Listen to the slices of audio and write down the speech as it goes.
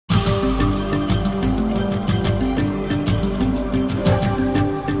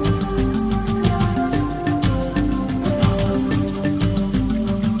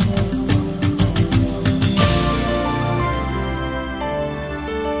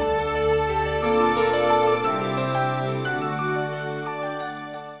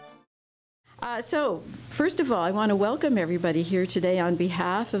So, first of all, I want to welcome everybody here today on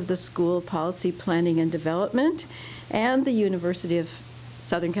behalf of the School of Policy Planning and Development and the University of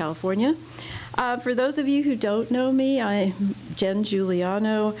Southern California. For those of you who don't know me, I'm Jen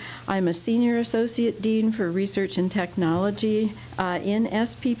Giuliano. I'm a Senior Associate Dean for Research and Technology in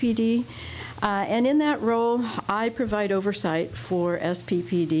SPPD. And in that role, I provide oversight for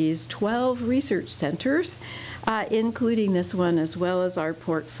SPPD's 12 research centers, including this one, as well as our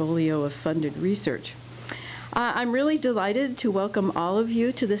portfolio of funded research. I'm really delighted to welcome all of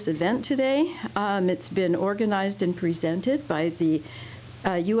you to this event today. It's been organized and presented by the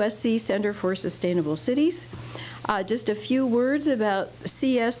USC Center for Sustainable Cities. Just a few words about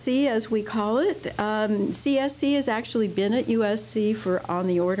CSC, as we call it. CSC has actually been at USC for on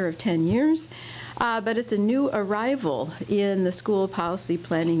the order of 10 years, but it's a new arrival in the School of Policy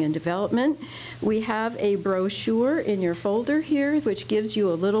Planning and Development. We have a brochure in your folder here, which gives you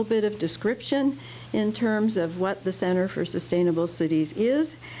a little bit of description in terms of what the Center for Sustainable Cities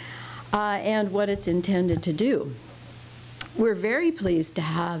is and what it's intended to do. We're very pleased to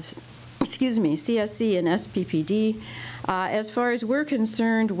have CSC and SPPD. As far as we're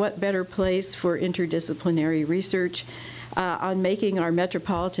concerned, what better place for interdisciplinary research on making our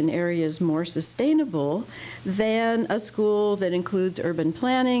metropolitan areas more sustainable than a school that includes urban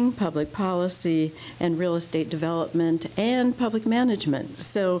planning, public policy, and real estate development, and public management.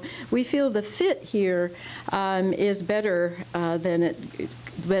 So we feel the fit here is better than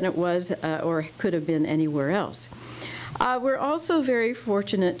it was or could have been anywhere else. We're also very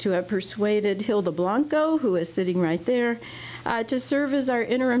fortunate to have persuaded Hilda Blanco, who is sitting right there, to serve as our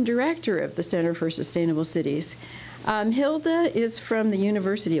interim director of the Center for Sustainable Cities. Hilda is from the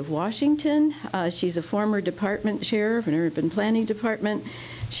University of Washington. She's a former department chair of an urban planning department.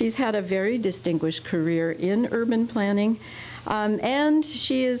 She's had a very distinguished career in urban planning. And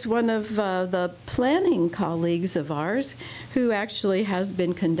she is one of the planning colleagues of ours who actually has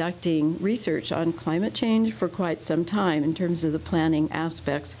been conducting research on climate change for quite some time in terms of the planning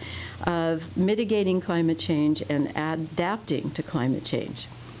aspects of mitigating climate change and adapting to climate change.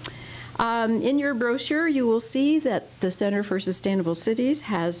 In your brochure, you will see that the Center for Sustainable Cities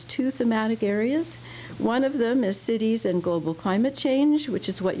has two thematic areas. One of them is cities and global climate change, which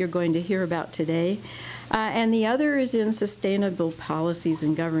is what you're going to hear about today. And the other is in sustainable policies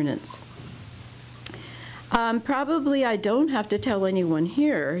and governance. Probably I don't have to tell anyone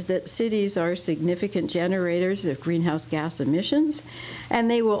here that cities are significant generators of greenhouse gas emissions, and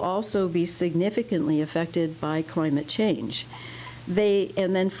they will also be significantly affected by climate change.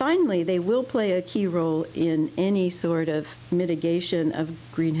 And then finally, they will play a key role in any sort of mitigation of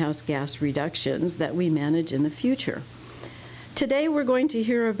greenhouse gas reductions that we manage in the future. Today, we're going to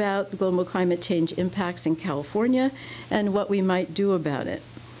hear about global climate change impacts in California and what we might do about it.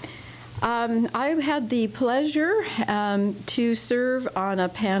 I've had the pleasure to serve on a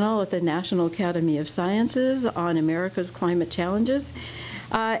panel at the National Academy of Sciences on America's climate challenges.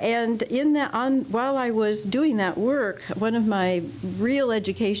 And while I was doing that work, one of my real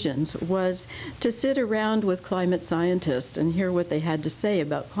educations was to sit around with climate scientists and hear what they had to say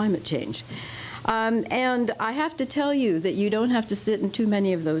about climate change. And I have to tell you that you don't have to sit in too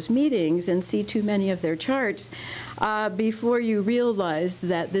many of those meetings and see too many of their charts before you realize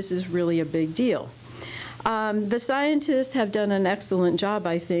that this is really a big deal. The scientists have done an excellent job,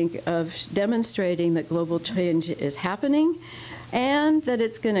 I think, of demonstrating that global change is happening and that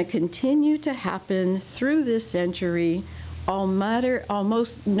it's going to continue to happen through this century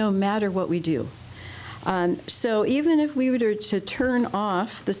almost no matter what we do. So even if we were to turn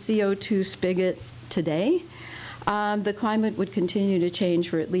off the CO2 spigot today, the climate would continue to change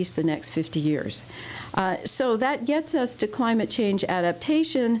for at least the next 50 years. So that gets us to climate change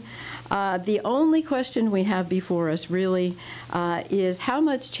adaptation. The only question we have before us really is how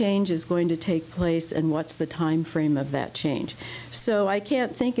much change is going to take place and what's the time frame of that change. So I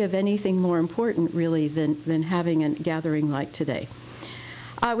can't think of anything more important really than having a gathering like today.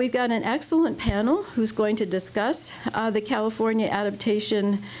 We've got an excellent panel who's going to discuss the California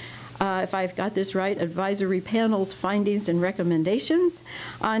Adaptation, if I've got this right, Advisory Panel's findings and recommendations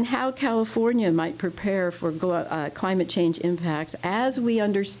on how California might prepare for climate change impacts as we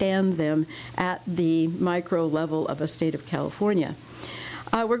understand them at the micro level of a state of California.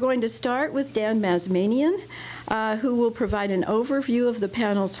 We're going to start with Dan Mazmanian, who will provide an overview of the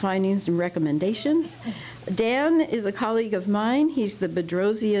panel's findings and recommendations. Dan is a colleague of mine. He's the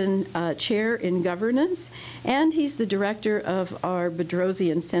Bedrosian Chair in Governance, and he's the director of our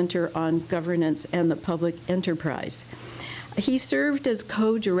Bedrosian Center on Governance and the Public Enterprise. He served as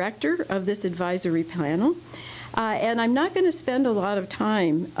co-director of this advisory panel. And I'm not going to spend a lot of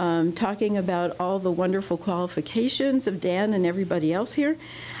time talking about all the wonderful qualifications of Dan and everybody else here,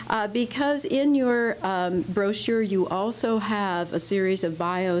 because in your brochure you also have a series of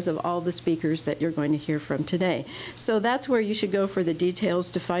bios of all the speakers that you're going to hear from today. So that's where you should go for the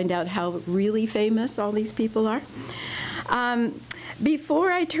details to find out how really famous all these people are.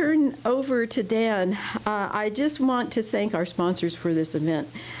 Before I turn over to Dan, I just want to thank our sponsors for this event.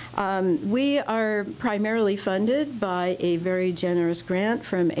 We are primarily funded by a very generous grant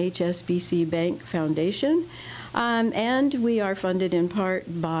from HSBC Bank Foundation, and we are funded in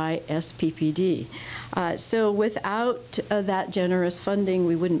part by SPPD. So without that generous funding,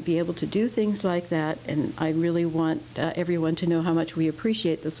 we wouldn't be able to do things like that, and I really want everyone to know how much we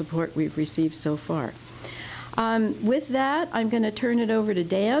appreciate the support we've received so far. With that, I'm going to turn it over to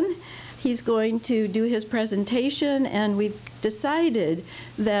Dan. He's going to do his presentation, and we've decided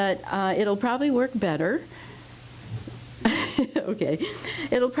that it'll probably work better. Okay.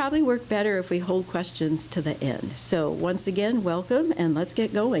 It'll probably work better if we hold questions to the end. So once again, welcome, and let's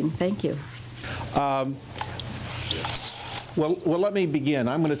get going. Thank you. Well, let me begin.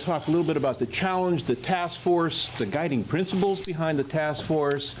 I'm going to talk a little bit about the challenge, the task force, the guiding principles behind the task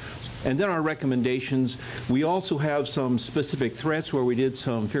force, and then our recommendations. We also have some specific threats where we did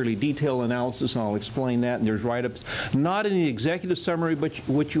some fairly detailed analysis, and I'll explain that. And there's write-ups, not in the executive summary, but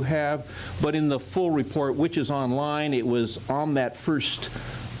which you have, but in the full report, which is online. It was on that first.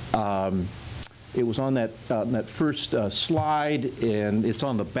 It was on that first slide, and it's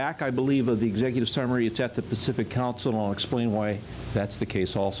on the back, I believe, of the executive summary. It's at the Pacific Council, and I'll explain why that's the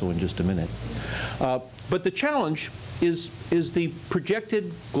case also in just a minute. But the challenge is the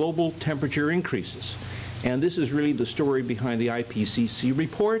projected global temperature increases. And this is really the story behind the IPCC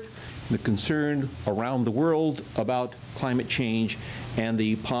report, the concern around the world about climate change and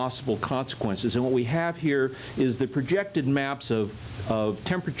the possible consequences. And what we have here is the projected maps of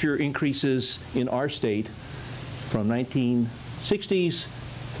temperature increases in our state from 1960s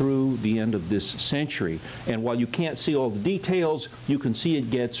through the end of this century. And while you can't see all the details, you can see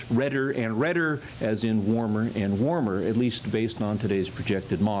it gets redder and redder, as in warmer and warmer, at least based on today's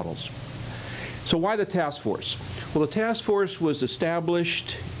projected models. So why the task force? Well, the task force was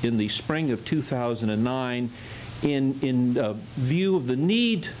established in the spring of 2009 in view of the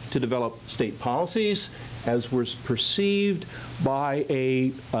need to develop state policies, as was perceived by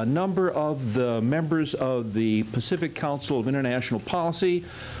a number of the members of the Pacific Council of International Policy,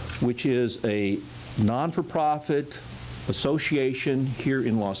 which is a non-for-profit association here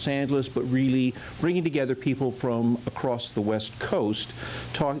in Los Angeles, but really bringing together people from across the West Coast,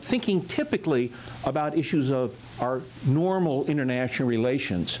 thinking typically about issues of our normal international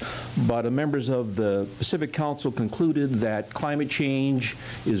relations. But members of the Pacific Council concluded that climate change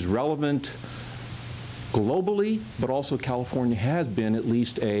is relevant globally, but also California has been at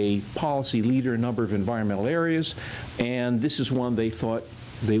least a policy leader in a number of environmental areas, and this is one they thought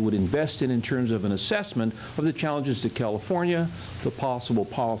they would invest in terms of an assessment of the challenges to California, the possible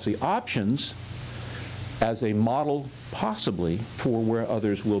policy options as a model possibly for where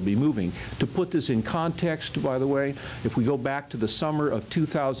others will be moving. To put this in context, by the way, if we go back to the summer of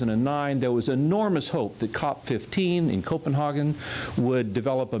 2009, there was enormous hope that COP15 in Copenhagen would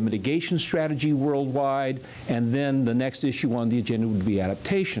develop a mitigation strategy worldwide, and then the next issue on the agenda would be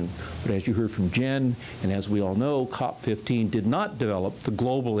adaptation. But as you heard from Jen, and as we all know, COP15 did not develop the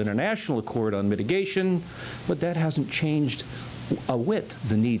global international accord on mitigation, but that hasn't changed a whit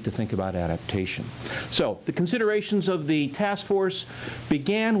the need to think about adaptation. So the considerations of the task force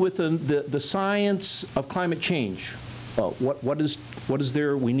began with the science of climate change. What is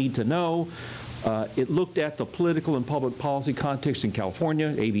there we need to know? It looked at the political and public policy context in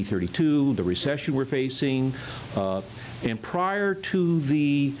California, AB 32, the recession we're facing, and prior to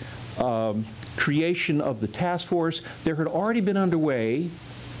the creation of the task force, there had already been underway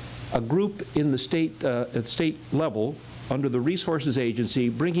a group in the state, at state level under the Resources Agency,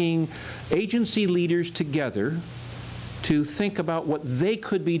 bringing agency leaders together to think about what they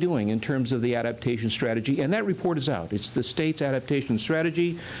could be doing in terms of the adaptation strategy, and that report is out. It's the state's adaptation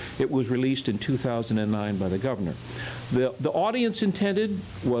strategy. It was released in 2009 by the governor. The audience intended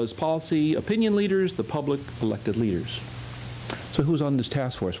was policy opinion leaders, the public elected leaders. So who's on this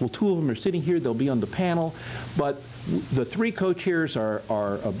task force? Well, two of them are sitting here. They'll be on the panel, but the three co-chairs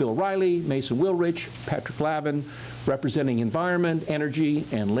are Bill Riley, Mason Wilrich, Patrick Lavin, representing environment, energy,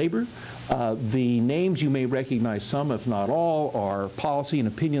 and labor. The names, you may recognize some, if not all, are policy and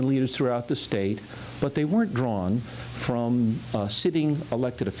opinion leaders throughout the state, but they weren't drawn from sitting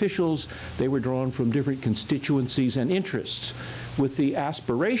elected officials. They were drawn from different constituencies and interests, with the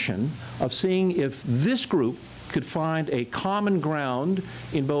aspiration of seeing if this group could find a common ground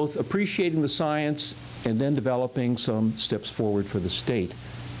in both appreciating the science and then developing some steps forward for the state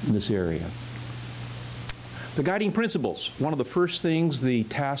in this area. The guiding principles. One of the first things the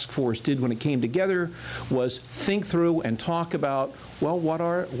task force did when it came together was think through and talk about, well, what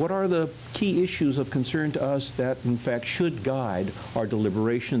are the key issues of concern to us that, in fact, should guide our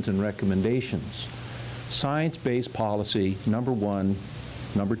deliberations and recommendations. Science-based policy, number one.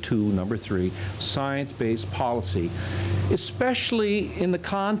 Number two, number three, science-based policy, especially in the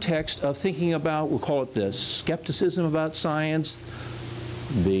context of thinking about, we'll call it the skepticism about science,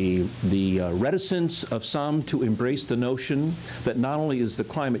 the reticence of some to embrace the notion that not only is the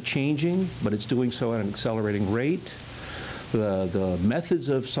climate changing, but it's doing so at an accelerating rate, the methods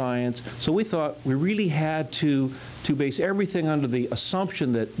of science. So we thought we really had to base everything under the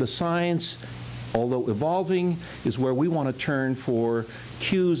assumption that the science, although evolving, is where we want to turn for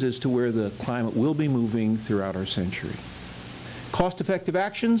cues as to where the climate will be moving throughout our century. Cost-effective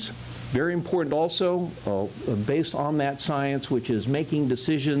actions, very important also, based on that science, which is making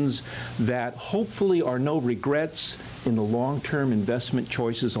decisions that hopefully are no regrets in the long-term investment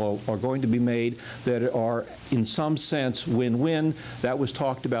choices are going to be made that are, in some sense, win-win. That was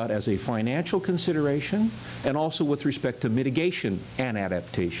talked about as a financial consideration and also with respect to mitigation and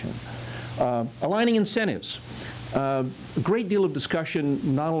adaptation. Aligning incentives. A great deal of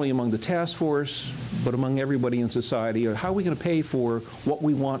discussion, not only among the task force, but among everybody in society, of how are we going to pay for what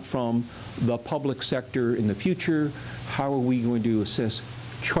we want from the public sector in the future? How are we going to assess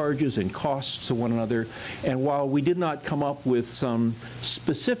charges and costs to one another? And while we did not come up with some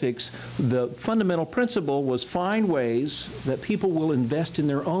specifics, the fundamental principle was find ways that people will invest in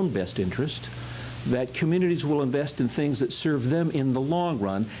their own best interest, that communities will invest in things that serve them in the long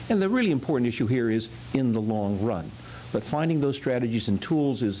run. And the really important issue here is in the long run. But finding those strategies and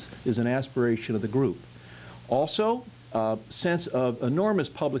tools is an aspiration of the group. Also, a sense of enormous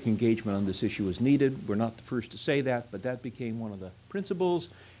public engagement on this issue is needed. We're not the first to say that, but that became one of the principles.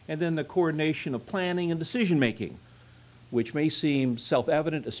 And then the coordination of planning and decision making, which may seem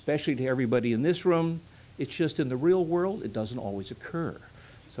self-evident, especially to everybody in this room. It's just in the real world, it doesn't always occur.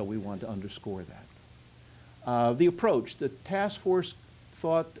 So we want to underscore that. The approach, the task force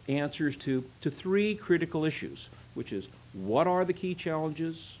thought answers to three critical issues, which is what are the key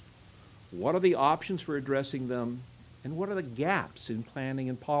challenges, what are the options for addressing them, and what are the gaps in planning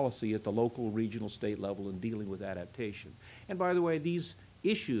and policy at the local, regional, state level in dealing with adaptation. And by the way, these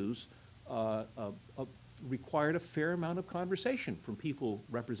issues required a fair amount of conversation from people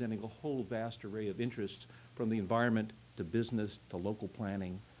representing a whole vast array of interests, from the environment to business to local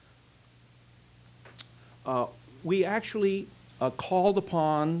planning. We actually called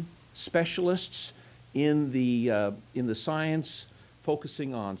upon specialists in the science,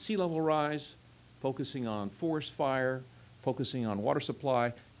 focusing on sea level rise, focusing on forest fire, focusing on water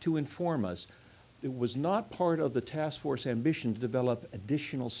supply, to inform us. It was not part of the task force ambition to develop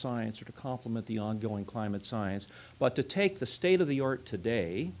additional science or to complement the ongoing climate science, but to take the state of the art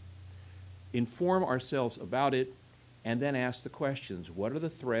today, inform ourselves about it, and then ask the questions. What are the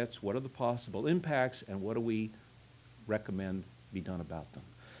threats? What are the possible impacts? And what do we recommend be done about them?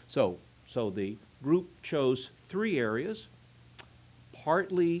 So the group chose three areas,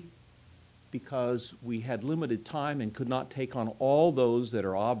 partly because we had limited time and could not take on all those that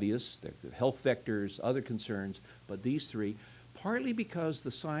are obvious, the health vectors, other concerns, but these three, partly because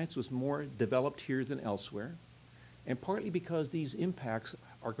the science was more developed here than elsewhere, and partly because these impacts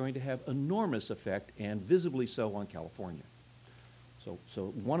are going to have enormous effect, and visibly so, on California. So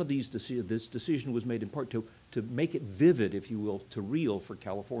one of these this decision was made in part to make it vivid, if you will, to real for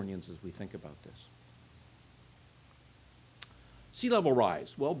Californians as we think about this. Sea level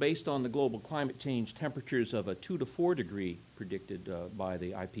rise. Well, based on the global climate change temperatures of a 2 to 4 degree predicted by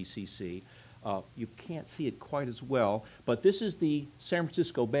the IPCC, you can't see it quite as well, but this is the San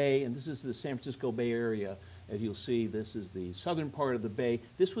Francisco Bay, and this is the San Francisco Bay Area. As you'll see, this is the southern part of the bay.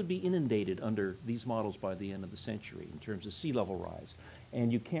 This would be inundated under these models by the end of the century in terms of sea level rise.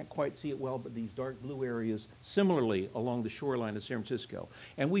 And you can't quite see it well, but these dark blue areas similarly along the shoreline of San Francisco.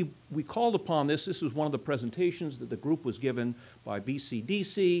 And we called upon this. This was one of the presentations that the group was given by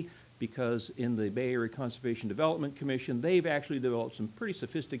BCDC, because in the Bay Area Conservation Development Commission, they've actually developed some pretty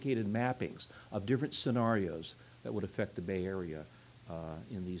sophisticated mappings of different scenarios that would affect the Bay Area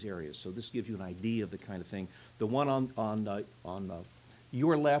in these areas. So this gives you an idea of the kind of thing. The one on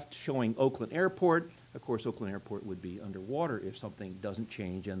your left showing Oakland Airport, of course Oakland Airport would be underwater if something doesn't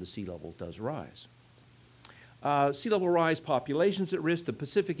change and the sea level does rise. Sea level rise populations at risk. The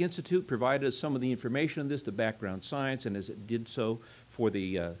Pacific Institute provided us some of the information on this, the background science, and as it did so for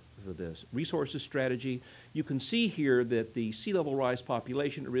the resources strategy, you can see here that the sea level rise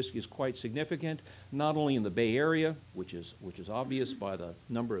population at risk is quite significant, not only in the Bay Area, which is obvious by the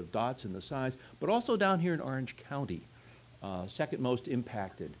number of dots and the size, but also down here in Orange County, second most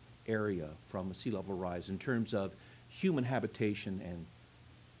impacted area from sea level rise in terms of human habitation and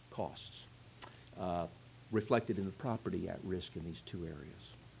costs, reflected in the property at risk in these two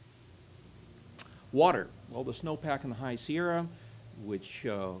areas. Water. Well, the snowpack in the High Sierra,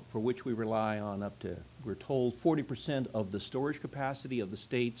 for which we rely on up to, we're told, 40% of the storage capacity of the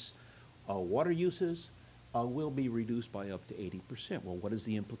state's water uses will be reduced by up to 80%. Well, what is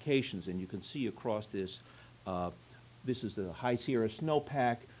the implications? And you can see across this, this is the High Sierra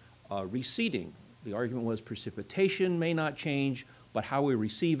snowpack receding. The argument was precipitation may not change, but how we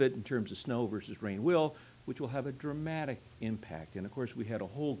receive it in terms of snow versus rain will, which will have a dramatic impact. And of course, we had a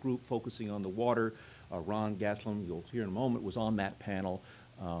whole group focusing on the water. Ron Gastelum, you'll hear in a moment, was on that panel.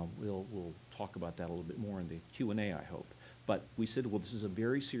 We'll talk about that a little bit more in the Q&A, I hope. But we said, well, this is a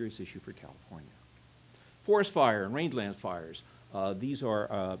very serious issue for California. Forest fire and rangeland fires.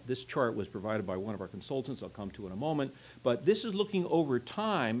 This chart was provided by one of our consultants I'll come to in a moment. But this is looking over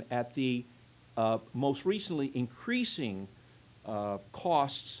time at the most recently increasing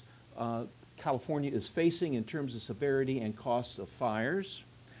costs California is facing in terms of severity and costs of fires.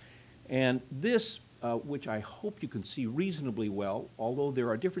 And this, which I hope you can see reasonably well, although there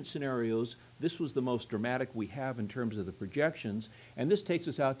are different scenarios, this was the most dramatic we have in terms of the projections. And this takes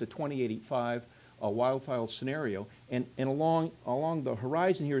us out to 2085, a wildfire scenario. And along the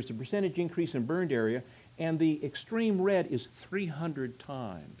horizon here is the percentage increase in burned area, and the extreme red is 300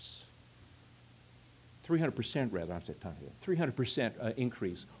 times. 300% rather, not that time, 300%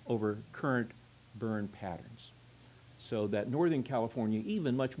 increase over current burn patterns. So that Northern California,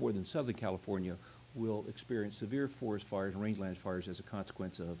 even much more than Southern California, will experience severe forest fires and rangeland fires as a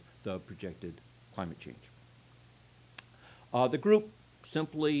consequence of the projected climate change. The group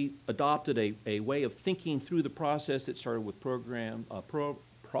simply adopted a way of thinking through the process that started with problem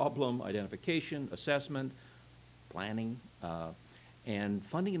identification, assessment, planning, and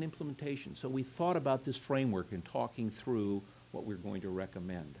funding and implementation. So we thought about this framework in talking through what we're going to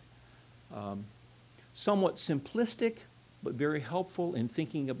recommend. Somewhat simplistic, but very helpful in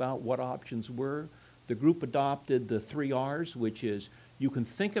thinking about what options were. The group adopted the 3 R's, which is you can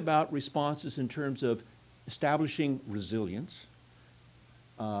think about responses in terms of establishing resilience.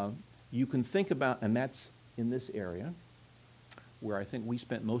 You can think about, and that's in this area, where I think we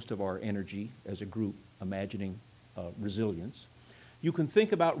spent most of our energy as a group imagining resilience. You can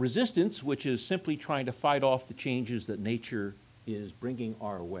think about resistance, which is simply trying to fight off the changes that nature is bringing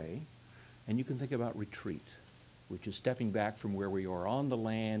our way. And you can think about retreat, which is stepping back from where we are on the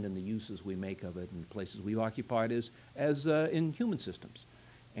land and the uses we make of it and the places we've occupied as in human systems.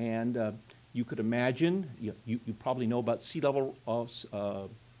 And you could imagine, you probably know about sea level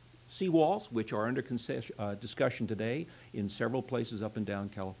seawalls, which are under discussion today in several places up and down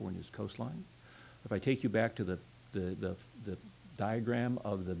California's coastline. If I take you back to the diagram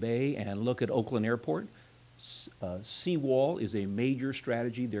of the bay and look at Oakland Airport, seawall is a major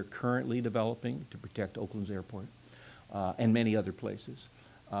strategy they're currently developing to protect Oakland's airport and many other places.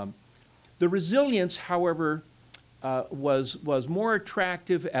 The resilience, however, was more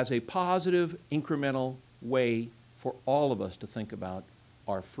attractive as a positive incremental way for all of us to think about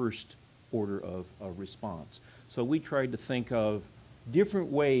our first order of response. So we tried to think of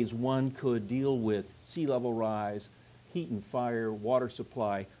different ways one could deal with sea level rise, heat and fire, water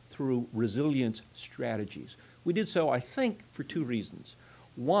supply through resilience strategies. We did so, I think, for 2 reasons.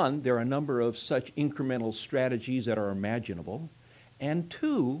 One, there are a number of such incremental strategies that are imaginable. And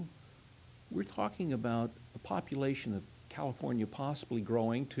 2, we're talking about a population of California possibly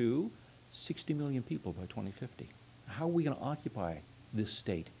growing to 60 million people by 2050. How are we going to occupy this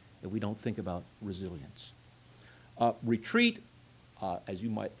state if we don't think about resilience? Retreat, as you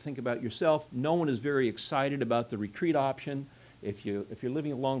might think about yourself, no one is very excited about the retreat option. If you're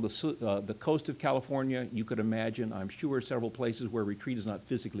living along the coast of California, you could imagine, I'm sure, several places where retreat is not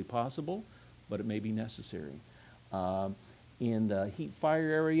physically possible, but it may be necessary. In the heat fire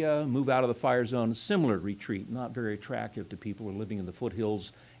area, move out of the fire zone, similar retreat, not very attractive to people who are living in the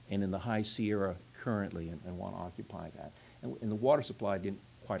foothills and in the High Sierra currently and want to occupy that. And the water supply didn't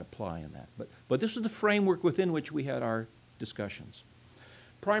quite apply in that. But this is the framework within which we had our discussions.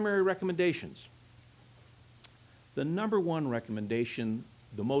 Primary recommendations. The number 1 recommendation,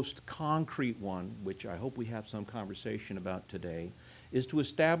 the most concrete one, which I hope we have some conversation about today, is to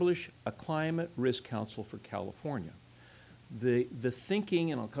establish a climate risk council for California. The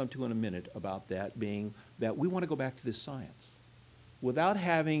thinking, and I'll come to in a minute about that, being that we want to go back to this science. Without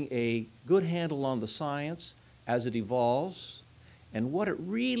having a good handle on the science as it evolves and what it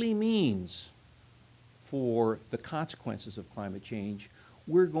really means for the consequences of climate change,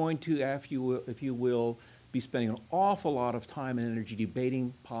 we're going to, if you will, be spending an awful lot of time and energy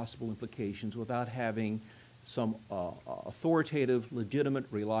debating possible implications without having some authoritative, legitimate,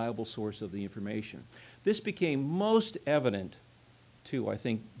 reliable source of the information. This became most evident to, I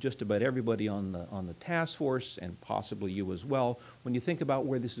think, just about everybody on the task force, and possibly you as well, when you think about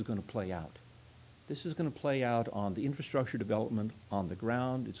where this is going to play out. This is going to play out on the infrastructure development on the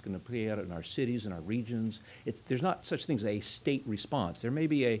ground. It's going to play out in our cities and our regions. There's not such thing as a state response. There may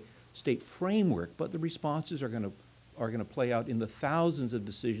be a state framework, but the responses are going to play out in the thousands of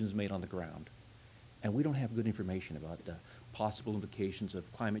decisions made on the ground. And we don't have good information about the possible implications of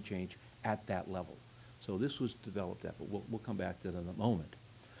climate change at that level. So this was developed that, but we'll come back to that in a moment.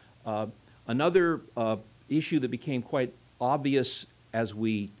 Another issue that became quite obvious as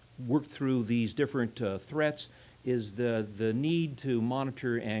we worked through these different threats is the need to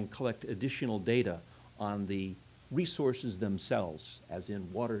monitor and collect additional data on the resources themselves, as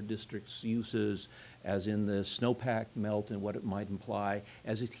in water districts' uses, as in the snowpack melt and what it might imply,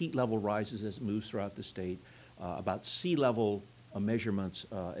 as its heat level rises as it moves throughout the state, about sea level measurements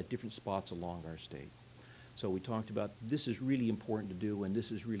at different spots along our state. So we talked about this is really important to do, and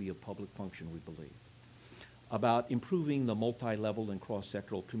this is really a public function, we believe. About improving the multi-level and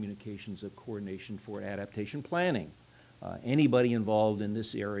cross-sectoral communications of coordination for adaptation planning. Anybody involved in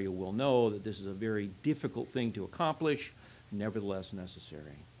this area will know that this is a very difficult thing to accomplish, nevertheless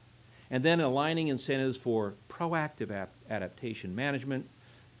necessary. And then aligning incentives for proactive adaptation management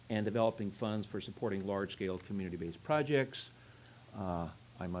and developing funds for supporting large-scale community-based projects.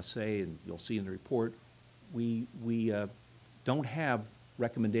 I must say, and you'll see in the report, we don't have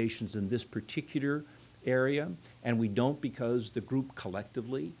recommendations in this particular area, and we don't because the group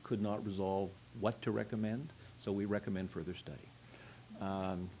collectively could not resolve what to recommend, so we recommend further study.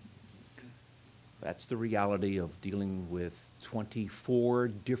 That's the reality of dealing with 24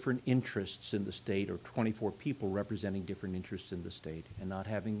 different interests in the state, or 24 people representing different interests in the state, and not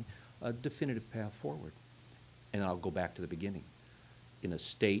having a definitive path forward. And I'll go back to the beginning. In a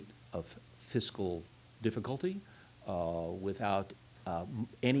state of fiscal difficulty, without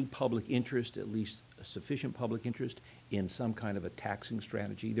any public interest, at least a sufficient public interest, in some kind of a taxing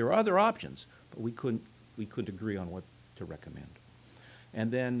strategy. There are other options, but we couldn't agree on what to recommend.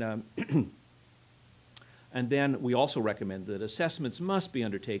 And then, and then we also recommend that assessments must be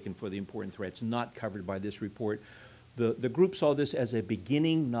undertaken for the important threats not covered by this report. The group saw this as a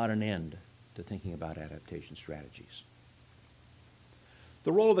beginning, not an end, to thinking about adaptation strategies.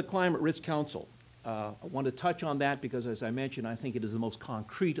 The role of the Climate Risk Council. I want to touch on that because, as I mentioned, I think it is the most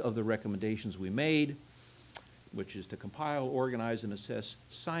concrete of the recommendations we made, which is to compile, organize, and assess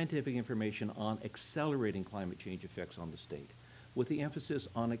scientific information on accelerating climate change effects on the state, with the emphasis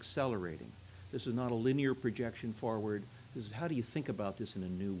on accelerating. This is not a linear projection forward. This is how do you think about this in a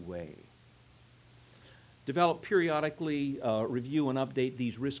new way. Develop periodically, review and update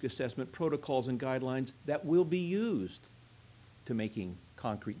these risk assessment protocols and guidelines that will be used to making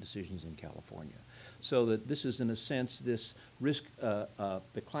concrete decisions in California. So that this is, in a sense, this risk,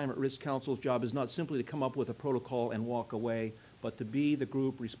 the Climate Risk Council's job is not simply to come up with a protocol and walk away, but to be the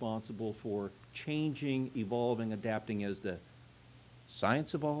group responsible for changing, evolving, adapting as the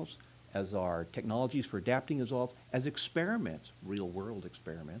science evolves, as our technologies for adapting evolve, as experiments, real-world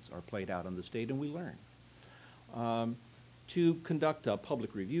experiments, are played out in the state and we learn. To conduct a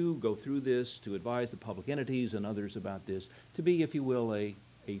public review, go through this, to advise the public entities and others about this, to be, if you will, a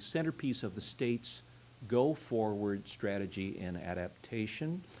centerpiece of the state's go-forward strategy in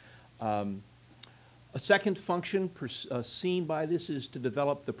adaptation. A second function seen by this is to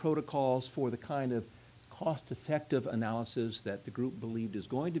develop the protocols for the kind of cost-effective analysis that the group believed is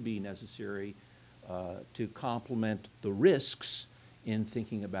going to be necessary to complement the risks in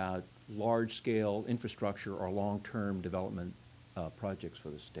thinking about large-scale infrastructure or long-term development projects for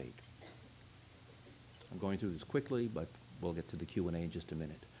the state. I'm going through this quickly, but we'll get to the Q&A in just a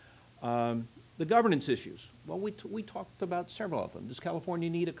minute. The governance issues. Well, we talked about several of them. Does California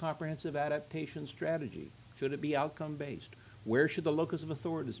need a comprehensive adaptation strategy? Should it be outcome-based? Where should the locus of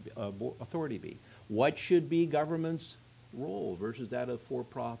authority be? What should be government's role versus that of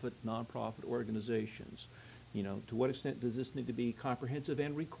for-profit, non-profit organizations? You know, to what extent does this need to be comprehensive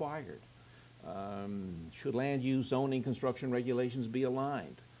and required? Should land use, zoning, construction regulations be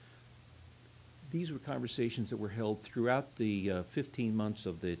aligned? These were conversations that were held throughout the 15 months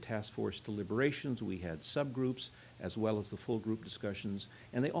of the task force deliberations. We had subgroups as well as the full group discussions,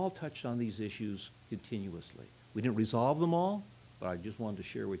 and they all touched on these issues continuously. We didn't resolve them all, but I just wanted to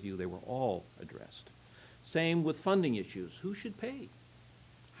share with you they were all addressed. Same with funding issues. Who should pay?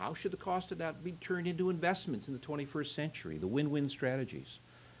 How should the cost of that be turned into investments in the 21st century, the win-win strategies?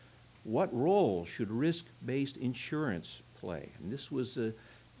 What role should risk-based insurance play? And this was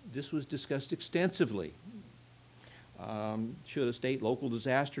discussed extensively. Should a state local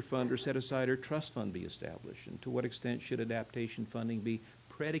disaster fund or set-aside or trust fund be established? And to what extent should adaptation funding be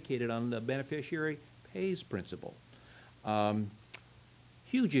predicated on the beneficiary pays principle?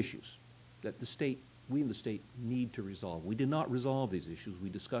 Huge issues that we in the state need to resolve. We did not resolve these issues. We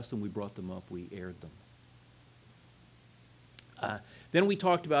discussed them, we brought them up, we aired them. Then we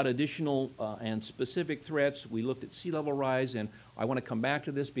talked about additional and specific threats. We looked at sea level rise, and I want to come back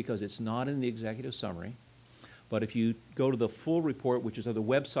to this because it's not in the executive summary. But if you go to the full report, which is on the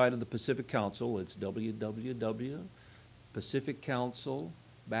website of the Pacific Council, it's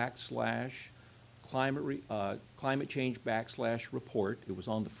www.pacificcouncil/climate change/report. It was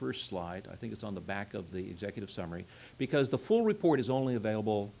on the first slide. I think it's on the back of the executive summary, because the full report is only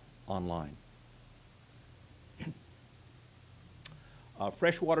available online.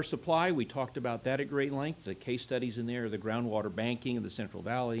 Freshwater supply, we talked about that at great length. The case studies in there are the groundwater banking in the Central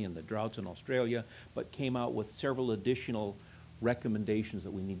Valley and the droughts in Australia, but came out with several additional recommendations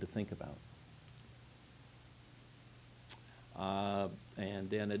that we need to think about. And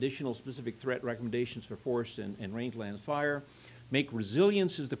then additional specific threat recommendations for forest and rangeland fire. Make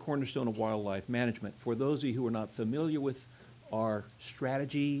resilience is the cornerstone of wildlife management. For those of you who are not familiar with our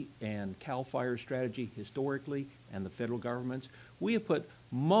strategy and CAL FIRE strategy historically and the federal government's, we have put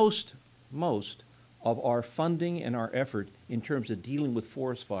most of our funding and our effort in terms of dealing with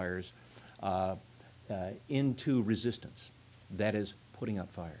forest fires into resistance. That is, putting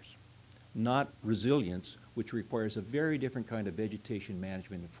out fires. Not resilience, which requires a very different kind of vegetation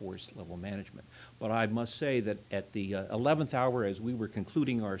management and forest level management. But I must say that at the 11th hour, as we were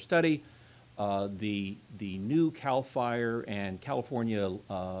concluding our study, the new CAL FIRE and California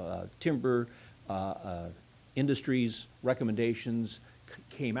timber industries recommendations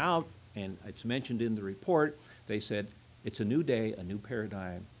came out, and it's mentioned in the report. They said, it's a new day, a new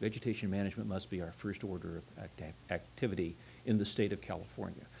paradigm. Vegetation management must be our first order of activity in the state of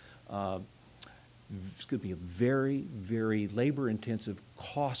California. It's going to be a very, very labor-intensive,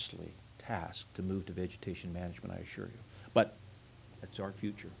 costly task to move to vegetation management, I assure you. But that's our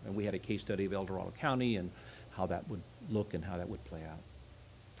future. And we had a case study of El Dorado County and how that would look and how that would play out.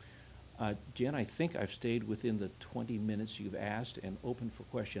 Jen, I think I've stayed within the 20 minutes you've asked and open for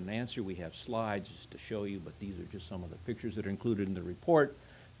question and answer. We have slides just to show you, but these are just some of the pictures that are included in the report.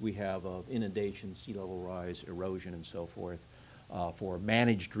 We have inundation, sea level rise, erosion, and so forth for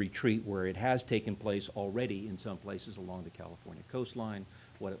managed retreat, where it has taken place already in some places along the California coastline,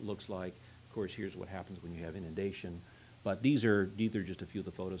 what it looks like. Of course, here's what happens when you have inundation. But these are just a few of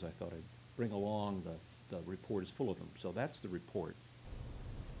the photos I thought I'd bring along. The report is full of them. So that's the report.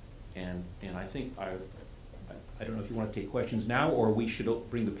 And I think I don't know if you want to take questions now, or we should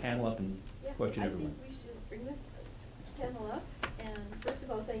bring the panel up and question everyone. I think we should bring the panel up. And first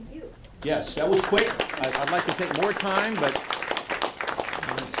of all, thank you. Yes, that was quick. I'd like to take more time, but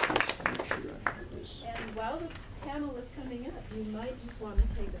let's just make sure I have this. And while the panel is coming up, you might just want to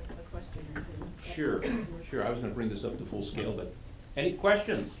take a question or two. Sure, sure. I was going to bring this up to full scale, but any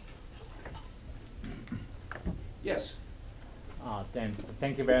questions? Yes.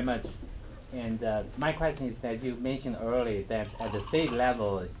 Thank you very much. And my question is that you mentioned earlier that at the state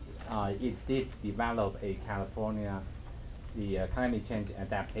level, it did develop a California, the climate change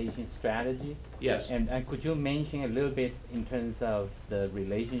adaptation strategy. Yes. And could you mention a little bit in terms of the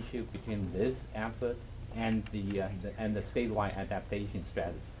relationship between this effort and the statewide adaptation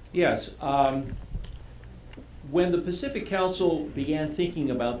strategy? Yes. When the Pacific Council began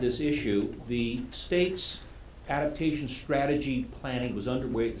thinking about this issue, the state's adaptation strategy planning was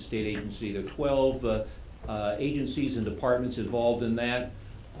underway at the state agency. There are 12 agencies and departments involved in that.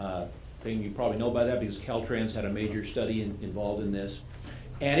 You probably know about that because Caltrans had a major study involved in this.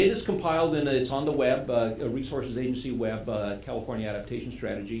 And it is compiled, and it's on the web, Resources Agency web, California Adaptation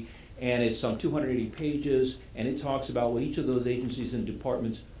Strategy, and it's some 280 pages, and it talks about what each of those agencies and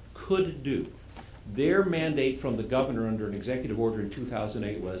departments could do. Their mandate from the governor under an executive order in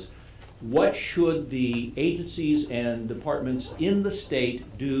 2008 was, what should the agencies and departments in the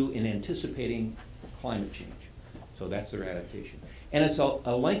state do in anticipating climate change? So that's their adaptation. And it's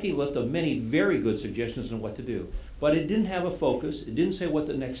a lengthy list of many very good suggestions on what to do. But it didn't have a focus, it didn't say what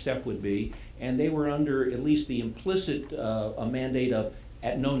the next step would be, and they were under at least the implicit a mandate of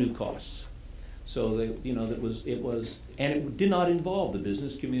at no new costs. So they, and it did not involve the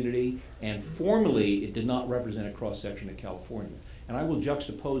business community, and formally it did not represent a cross-section of California. And I will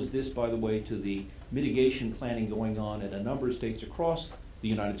juxtapose this, by the way, to the mitigation planning going on in a number of states across the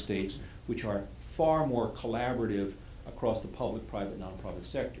United States, which are far more collaborative across the public, private, nonprofit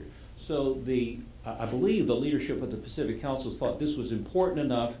sector. So I believe the leadership of the Pacific Councils thought this was important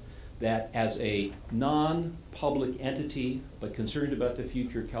enough that as a non-public entity, but concerned about the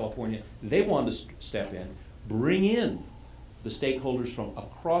future of California, they wanted to step in, bring in the stakeholders from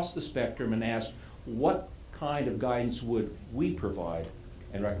across the spectrum and ask, what kind of guidance would we provide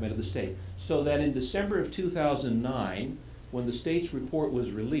and recommend to the state? So that in December of 2009, when the state's report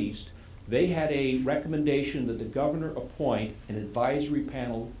was released, they had a recommendation that the governor appoint an advisory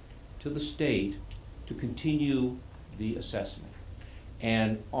panel to the state to continue the assessment.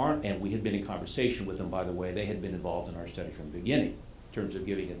 And we had been in conversation with them, by the way. They had been involved in our study from the beginning in terms of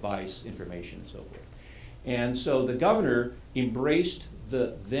giving advice, information, and so forth. And so the governor embraced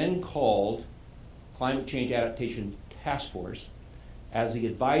the then called Climate Change Adaptation Task Force as the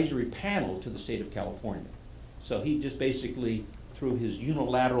advisory panel to the state of California. So he just basically, through his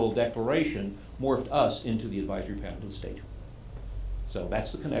unilateral declaration, morphed us into the advisory panel of the state. So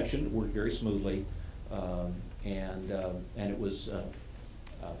that's the connection. It worked very smoothly, and it was.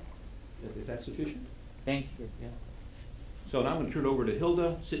 If that's sufficient. Thank you. Yeah. So now I'm going to turn it over to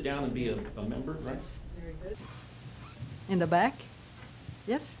Hilda. Sit down and be a member, right? Very good. In the back?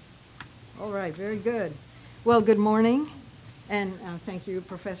 Yes? All right, very good. Well, good morning, and thank you,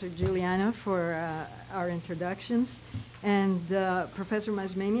 Professor Giuliano, for our introductions. And Professor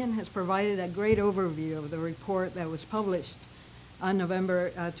Mazmanian has provided a great overview of the report that was published on November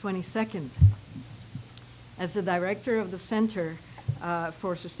 22nd. As the director of the Center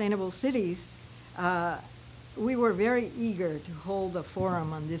for Sustainable Cities, we were very eager to hold a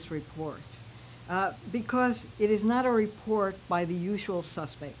forum on this report because it is not a report by the usual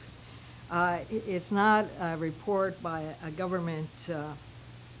suspects. It's not a report by a government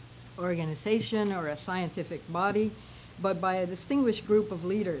organization or a scientific body, but by a distinguished group of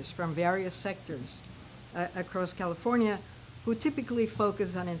leaders from various sectors across California who typically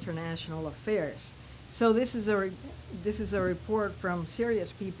focus on international affairs. So this is a report from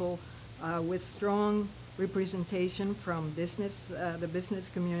serious people with strong representation from the business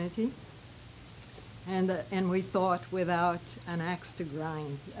community, and we thought without an axe to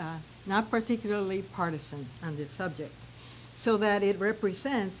grind, not particularly partisan on this subject, so that it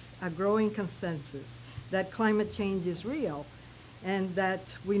represents a growing consensus that climate change is real and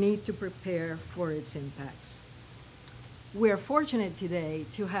that we need to prepare for its impacts. We are fortunate today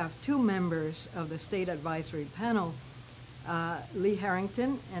to have two members of the State Advisory Panel, Lee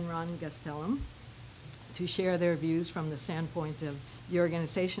Harrington and Ron Gastelum, to share their views from the standpoint of the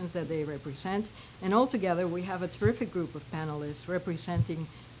organizations that they represent. And altogether, we have a terrific group of panelists representing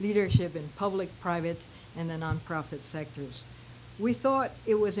leadership in public, private, and the nonprofit sectors. We thought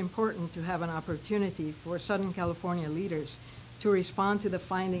it was important to have an opportunity for Southern California leaders to respond to the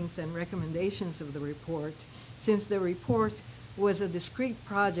findings and recommendations of the report, since the report was a discrete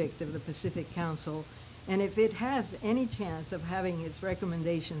project of the Pacific Council, and if it has any chance of having its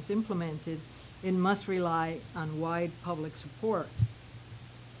recommendations implemented, it must rely on wide public support.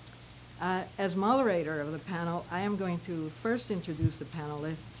 As moderator of the panel, I am going to first introduce the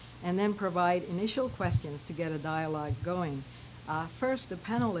panelists and then provide initial questions to get a dialogue going. First, the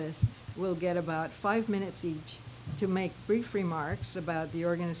panelists will get about 5 minutes each to make brief remarks about the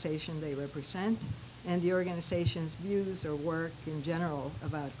organization they represent and the organization's views or work in general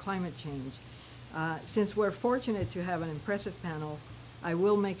about climate change. Since we're fortunate to have an impressive panel, I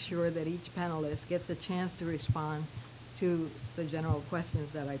will make sure that each panelist gets a chance to respond to the general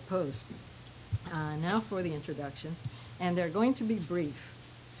questions that I pose. Now for the introductions, and they're going to be brief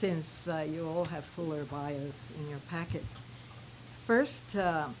since you all have fuller bios in your packets. First,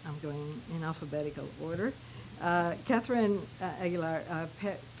 I'm going in alphabetical order. Katherine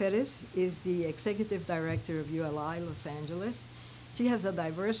Perez is the Executive Director of ULI Los Angeles. She has a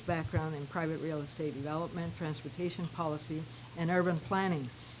diverse background in private real estate development, transportation policy, and urban planning.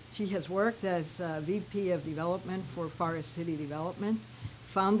 She has worked as VP of Development for Forest City Development,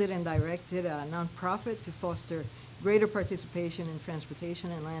 founded and directed a nonprofit to foster greater participation in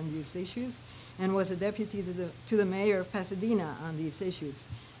transportation and land use issues, and was a deputy to the mayor of Pasadena on these issues.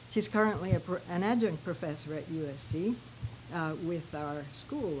 She's currently an adjunct professor at USC with our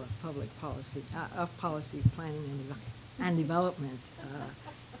School of Public Policy, Policy Planning and Development.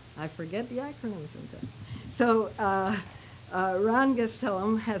 I forget the acronym sometimes. So Ron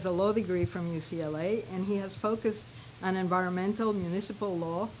Gastelum has a law degree from UCLA, and he has focused on environmental municipal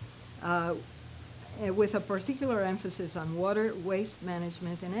law with a particular emphasis on water, waste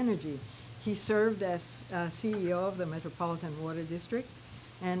management, and energy. He served as CEO of the Metropolitan Water District,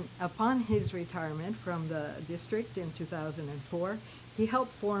 and upon his retirement from the district in 2004, he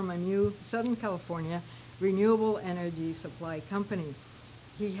helped form a new Southern California renewable energy supply company.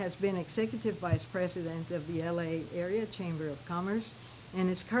 He has been Executive Vice President of the LA Area Chamber of Commerce and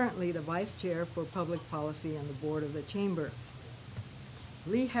is currently the Vice Chair for Public Policy on the board of the Chamber.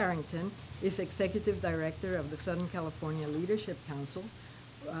 Lee Harrington is Executive Director of the Southern California Leadership Council,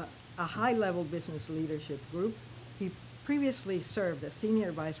 a high-level business leadership group. He previously served as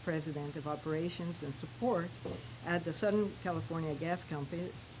Senior Vice President of Operations and Support at the Southern California Gas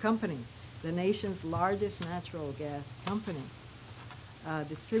Company, the nation's largest natural gas company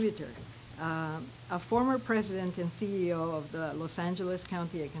distributor. A former president and CEO of the Los Angeles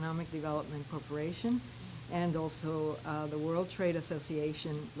County Economic Development Corporation, and also the World Trade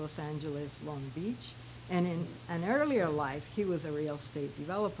Association, Los Angeles, Long Beach. And in an earlier life, he was a real estate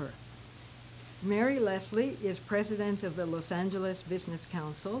developer. Mary Leslie is president of the Los Angeles Business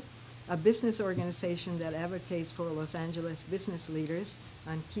Council, a business organization that advocates for Los Angeles business leaders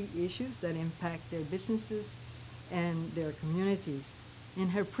on key issues that impact their businesses and their communities. In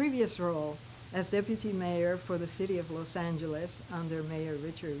her previous role as deputy mayor for the city of Los Angeles under Mayor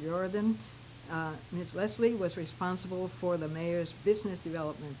Richard Jordan, Ms. Leslie was responsible for the mayor's business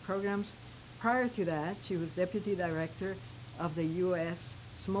development programs. Prior to that, she was deputy director of the U.S.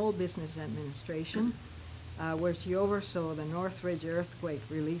 Small Business Administration, where she oversaw the Northridge earthquake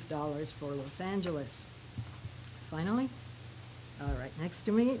relief dollars for Los Angeles. Finally, right next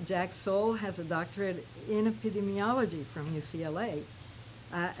to me, Jack Sahl has a doctorate in epidemiology from UCLA.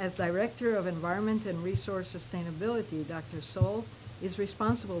 As Director of Environment and Resource Sustainability, Dr. Sahl is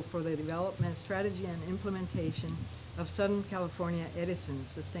responsible for the development, strategy, and implementation of Southern California Edison's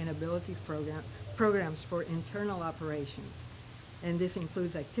sustainability programs for internal operations. And this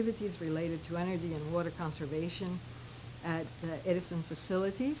includes activities related to energy and water conservation at Edison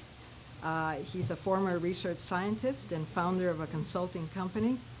facilities. He's a former research scientist and founder of a consulting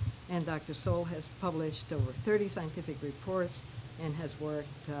company, and Dr. Sahl has published over 30 scientific reports and has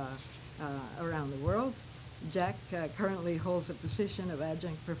worked around the world. Jack currently holds a position of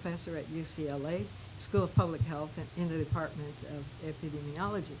adjunct professor at UCLA School of Public Health in the Department of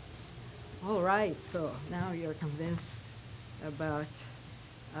Epidemiology. All right, so now you're convinced about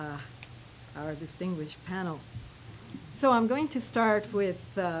our distinguished panel. So I'm going to start with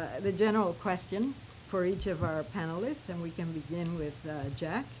the general question for each of our panelists, and we can begin with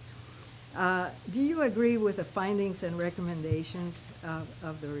Jack. Do you agree with the findings and recommendations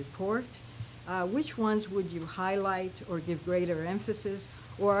of the report? Which ones would you highlight or give greater emphasis,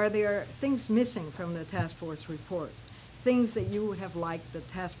 or are there things missing from the task force report, things that you would have liked the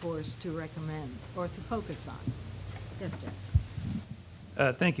task force to recommend or to focus on? Yes,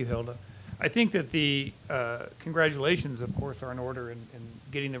 Jack. Thank you, Hilda. I think that the congratulations, of course, are in order in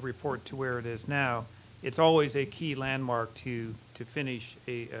getting the report to where it is now. It's always a key landmark to finish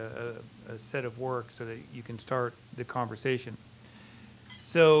a set of work so that you can start the conversation.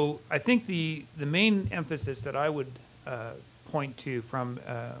 So I think the main emphasis that I would point to from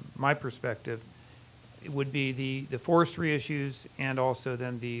my perspective would be the forestry issues and also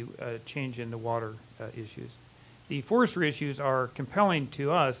then the change in the water issues. The forestry issues are compelling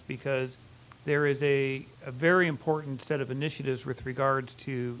to us because there is a very important set of initiatives with regards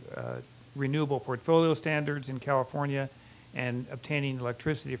to renewable portfolio standards in California and obtaining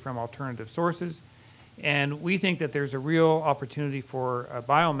electricity from alternative sources. And we think that there's a real opportunity for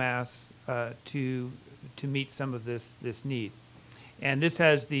biomass to meet some of this need. And this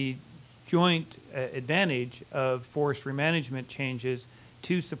has the joint advantage of forestry management changes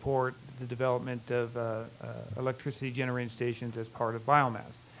to support the development of electricity generating stations as part of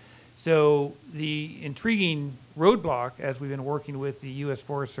biomass. So the intriguing roadblock, as we've been working with the U.S.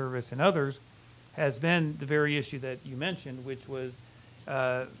 Forest Service and others, has been the very issue that you mentioned, which was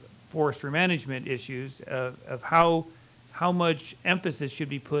forestry management issues of how much emphasis should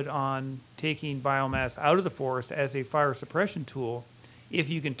be put on taking biomass out of the forest as a fire suppression tool. If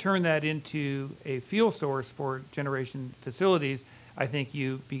you can turn that into a fuel source for generation facilities, I think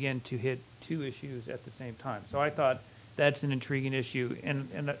you begin to hit two issues at the same time. So I thought that's an intriguing issue. And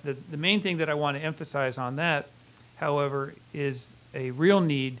the main thing that I want to emphasize on that, however, is a real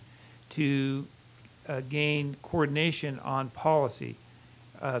need to gain coordination on policy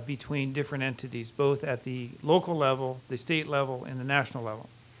between different entities, both at the local level, the state level, and the national level.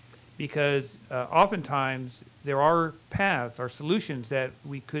 because oftentimes there are paths or solutions that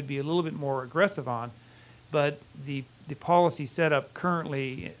we could be a little bit more aggressive on, but the policy setup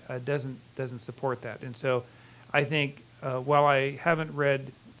currently doesn't support that. And so I think while I haven't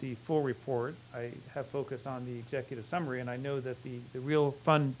read the full report, I have focused on the executive summary, and I know that the real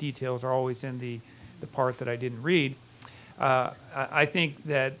fun details are always in the part that I didn't read. I think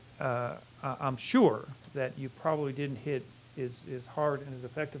that I'm sure that you probably didn't hit as hard and as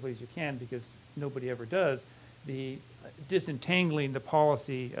effectively as you can, because nobody ever does, the disentangling the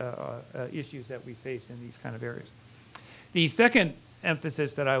policy issues that we face in these kind of areas. The second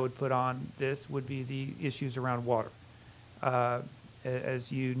emphasis that I would put on this would be the issues around water.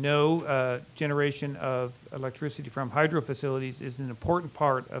 As you know, generation of electricity from hydro facilities is an important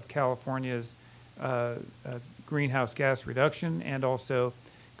part of California's greenhouse gas reduction, and also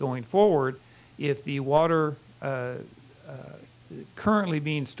going forward, if the water currently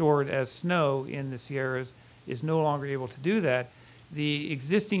being stored as snow in the Sierras is no longer able to do that, the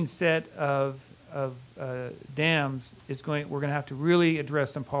existing set of dams is we're going to have to really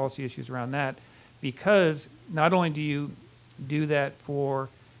address some policy issues around that, because not only do you do that for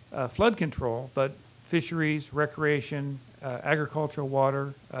flood control, but fisheries, recreation, agricultural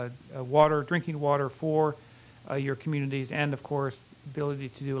water, drinking water for your communities, and of course, ability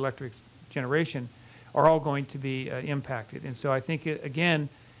to do electric generation are all going to be impacted. And so I think, again,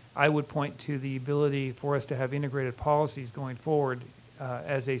 I would point to the ability for us to have integrated policies going forward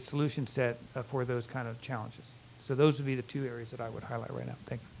as a solution set for those kind of challenges. So those would be the two areas that I would highlight right now.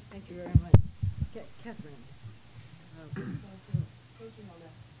 Thank you. Thank you very much. Katherine.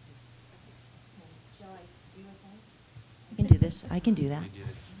 I can do this. I can do that.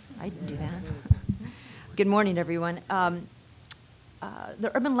 I can do that. Good morning, everyone.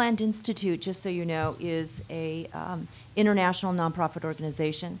 The Urban Land Institute, just so you know, is a international nonprofit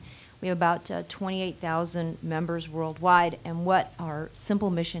organization. We have about 28,000 members worldwide, and what our simple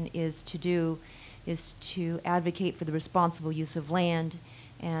mission is to do is to advocate for the responsible use of land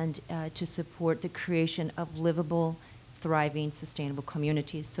and to support the creation of livable, thriving, sustainable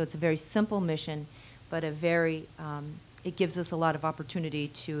communities. So it's a very simple mission, but a very it gives us a lot of opportunity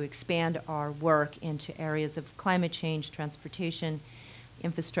to expand our work into areas of climate change, transportation,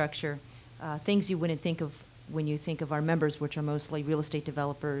 infrastructure, things you wouldn't think of when you think of our members, which are mostly real estate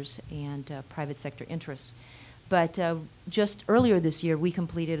developers and private sector interests. But just earlier this year, we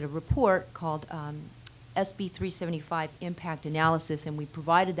completed a report called SB 375 Impact Analysis, and we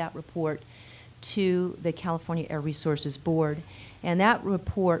provided that report to the California Air Resources Board. And that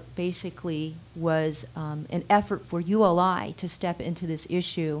report basically was an effort for ULI to step into this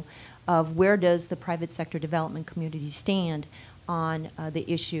issue of where does the private sector development community stand on the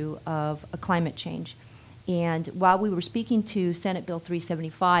issue of climate change. And while we were speaking to Senate Bill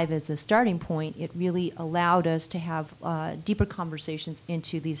 375 as a starting point, it really allowed us to have deeper conversations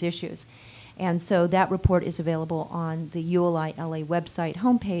into these issues. And so that report is available on the ULI LA website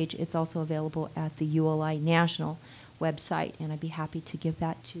homepage. It's also available at the ULI National website, and I'd be happy to give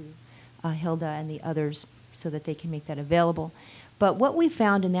that to Hilda and the others so that they can make that available. But what we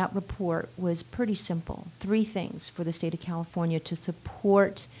found in that report was pretty simple. 3 things for the state of California to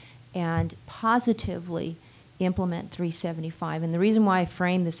support and positively implement 375. And the reason why I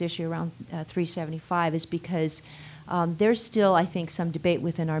framed this issue around 375 is because there's still, I think, some debate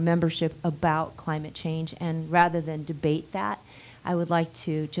within our membership about climate change, and rather than debate that, I would like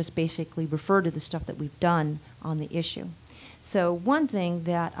to just basically refer to the stuff that we've done on the issue. So one thing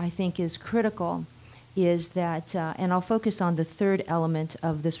that I think is critical is that, and I'll focus on the third element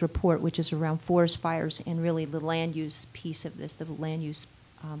of this report, which is around forest fires and really the land use piece of this, the land use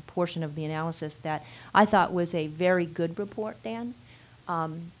portion of the analysis that I thought was a very good report, Dan.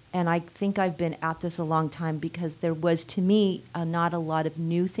 And I think I've been at this a long time because there was, to me, not a lot of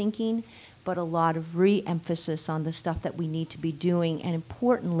new thinking, but a lot of re-emphasis on the stuff that we need to be doing. And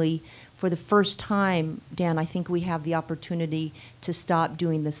importantly, for the first time, Dan, I think we have the opportunity to stop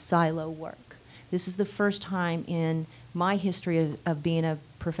doing the silo work. This is the first time in my history of being a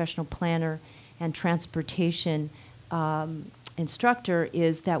professional planner and transportation instructor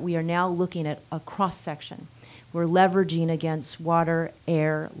is that we are now looking at a cross-section. We're leveraging against water,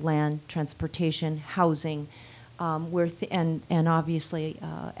 air, land, transportation, housing, and obviously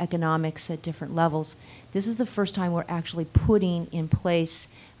economics at different levels. This is the first time we're actually putting in place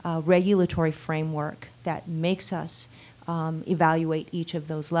a regulatory framework that makes us evaluate each of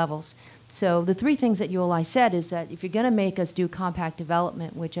those levels. So the 3 things that ULI said is that if you're going to make us do compact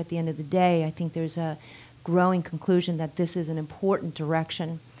development, which at the end of the day, I think there's a growing conclusion that this is an important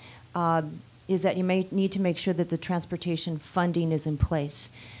direction, is that you may need to make sure that the transportation funding is in place.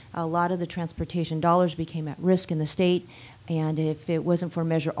 a lot of the transportation dollars became at risk in the state. And if it wasn't for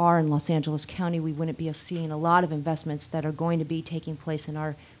Measure R in Los Angeles County, we wouldn't be seeing a lot of investments that are going to be taking place in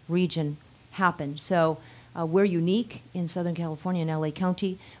our region happen. So we're unique in Southern California and LA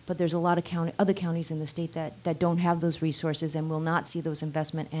County, but there's a lot of other counties in the state that don't have those resources and will not see those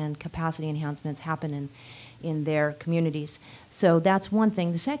investment and capacity enhancements happen in their communities. So that's one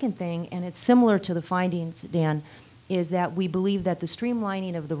thing. The second thing, and it's similar to the findings, Dan, is that we believe that the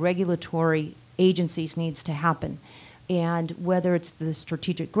streamlining of the regulatory agencies needs to happen. And whether it's the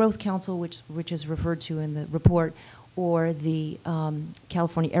Strategic Growth Council, which is referred to in the report, or the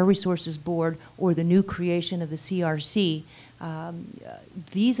California Air Resources Board, or the new creation of the CRC,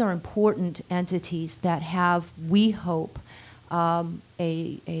 these are important entities that have, we hope,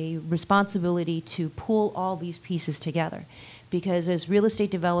 a responsibility to pull all these pieces together. Because as real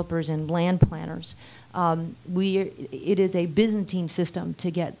estate developers and land planners, it is a Byzantine system to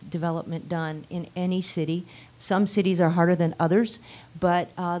get development done in any city. Some cities are harder than others,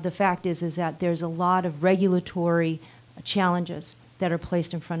 but the fact is that there's a lot of regulatory challenges that are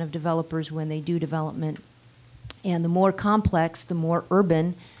placed in front of developers when they do development. And the more complex, the more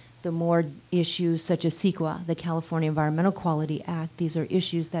urban, the more issues such as CEQA, the California Environmental Quality Act. These are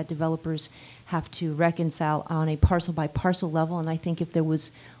issues that developers have to reconcile on a parcel-by-parcel level, and I think if there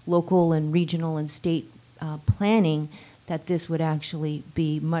was local and regional and state planning, that this would actually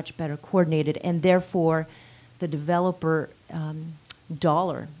be much better coordinated, and therefore the developer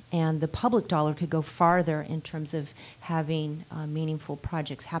dollar and the public dollar could go farther in terms of having meaningful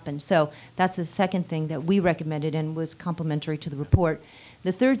projects happen. So that's the second thing that we recommended and was complementary to the report.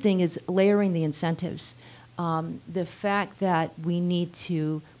 The third thing is layering the incentives. The fact that we need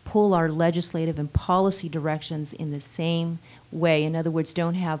to pull our legislative and policy directions in the same way. In other words,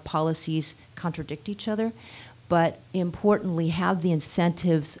 don't have policies contradict each other, but importantly, have the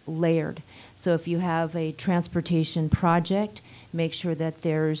incentives layered. So if you have a transportation project, make sure that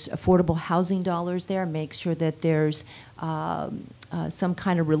there's affordable housing dollars there, make sure that there's some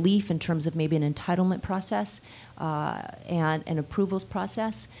kind of relief in terms of maybe an entitlement process and an approvals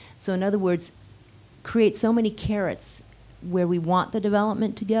process. So in other words, create so many carrots where we want the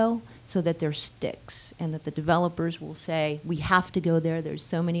development to go so that there's sticks and that the developers will say, we have to go there, there's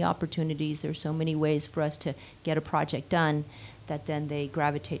so many opportunities, there's so many ways for us to get a project done, that then they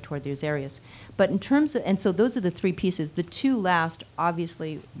gravitate toward those areas. But in terms of, and so those are the three pieces. The two last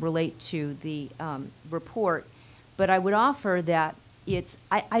obviously relate to the report, but I would offer that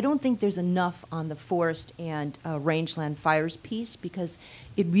I don't think there's enough on the forest and rangeland fires piece because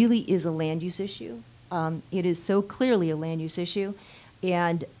it really is a land use issue. It is so clearly a land use issue.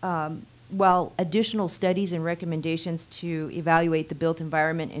 And while additional studies and recommendations to evaluate the built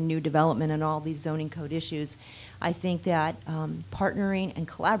environment and new development and all these zoning code issues, I think that partnering and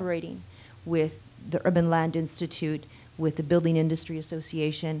collaborating with the Urban Land Institute, with the Building Industry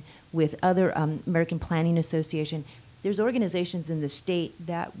Association, with other American Planning Association, there's organizations in the state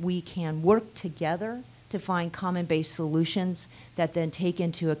that we can work together to find common-based solutions that then take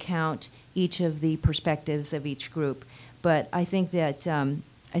into account each of the perspectives of each group. But I think that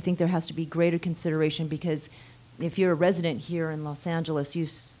I think there has to be greater consideration because if you're a resident here in Los Angeles,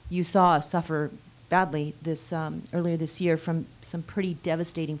 you saw us suffer badly this earlier this year from some pretty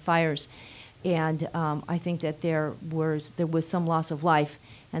devastating fires, and I think that there was some loss of life,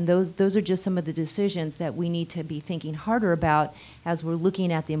 and those are just some of the decisions that we need to be thinking harder about as we're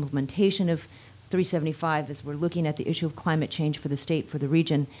looking at the implementation of 375, as we're looking at the issue of climate change for the state, for the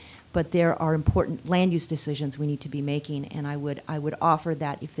region. But there are important land use decisions we need to be making, and I would offer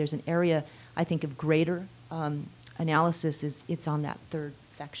that if there's an area I think of greater analysis, it's on that third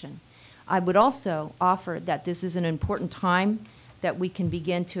section. I would also offer that this is an important time that we can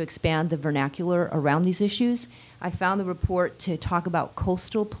begin to expand the vernacular around these issues. I found the report to talk about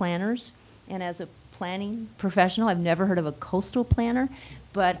coastal planners, and as a planning professional, I've never heard of a coastal planner,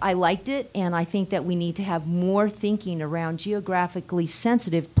 but I liked it, and I think that we need to have more thinking around geographically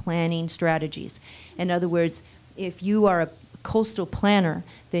sensitive planning strategies. In other words, if you are a coastal planner,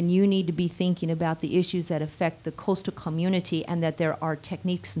 then you need to be thinking about the issues that affect the coastal community and that there are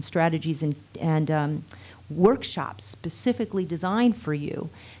techniques and strategies and workshops specifically designed for you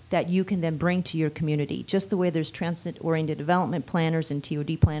that you can then bring to your community. Just the way there's transit-oriented development planners and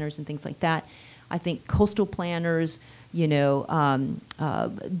TOD planners and things like that, I think coastal planners, different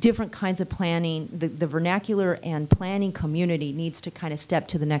kinds of planning, the vernacular and planning community needs to kind of step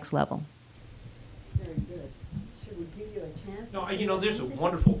to the next level. Very good. Should we give you a chance? No, there's some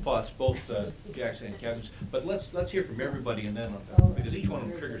wonderful thoughts, both Jackson and Katherine's, but let's hear from everybody and then, because each one of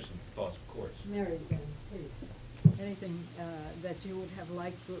them triggers some thoughts, of course. Mary, please. Anything that you would have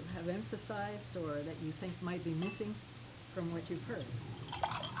liked to have emphasized or that you think might be missing from what you've heard?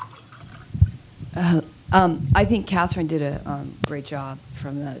 I think Katherine did a great job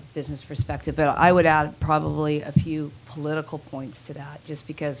from the business perspective, but I would add probably a few political points to that, just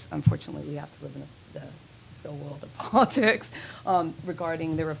because, unfortunately, we have to live in the real world of politics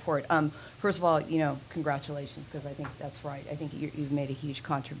regarding the report. First of all, congratulations, because I think that's right. I think you've made a huge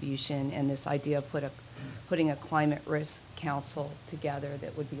contribution, and this idea of putting a climate risk council together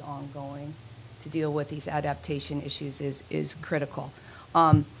that would be ongoing to deal with these adaptation issues is critical.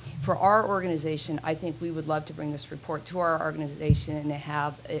 For our organization, I think we would love to bring this report to our organization and to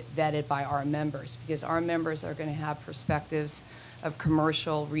have it vetted by our members, because our members are going to have perspectives of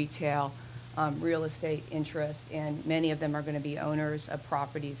commercial, retail, real estate interests, and many of them are going to be owners of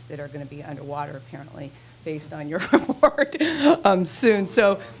properties that are going to be underwater, apparently, based on your report soon.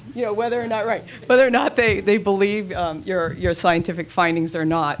 So, whether or not they believe your scientific findings or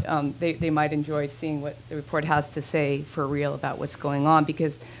not, they might enjoy seeing what the report has to say for real about what's going on.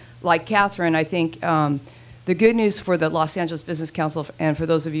 Because, like Katherine, I think the good news for the Los Angeles Business Council, and for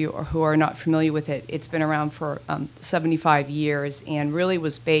those of you who are not familiar with it, it's been around for 75 years and really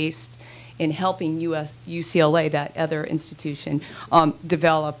was based in helping UCLA, that other institution,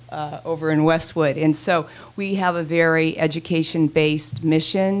 develop over in Westwood. And so we have a very education-based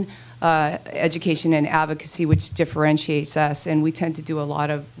mission, education and advocacy, which differentiates us. And we tend to do a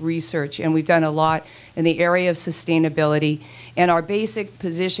lot of research. And we've done a lot in the area of sustainability. And our basic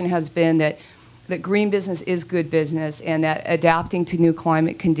position has been that green business is good business, and that adapting to new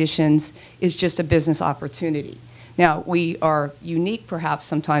climate conditions is just a business opportunity. Now, we are unique perhaps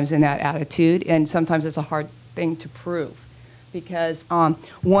sometimes in that attitude, and sometimes it's a hard thing to prove, because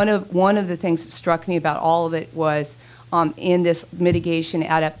one of the things that struck me about all of it was in this mitigation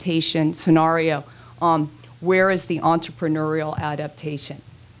adaptation scenario, where is the entrepreneurial adaptation,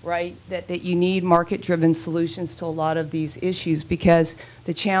 right? That you need market-driven solutions to a lot of these issues, because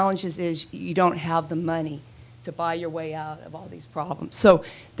the challenge is you don't have the money to buy your way out of all these problems. So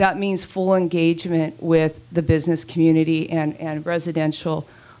that means full engagement with the business community and residential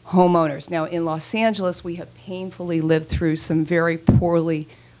homeowners. Now, in Los Angeles, we have painfully lived through some very poorly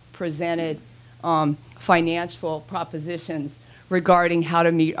presented financial propositions regarding how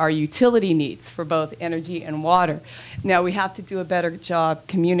to meet our utility needs for both energy and water. Now, we have to do a better job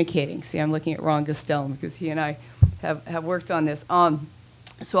communicating. See, I'm looking at Ron Gastelum, because he and I have worked on this.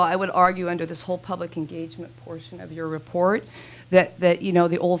 So I would argue under this whole public engagement portion of your report that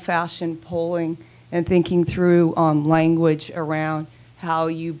the old-fashioned polling and thinking through language around how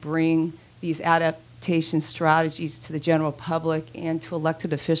you bring these adaptation strategies to the general public and to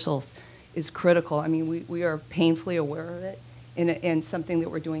elected officials is critical. I mean, we are painfully aware of it in something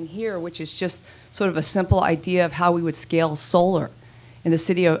that we're doing here, which is just sort of a simple idea of how we would scale solar in the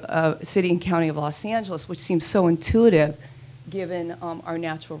city and county of Los Angeles, which seems so intuitive given our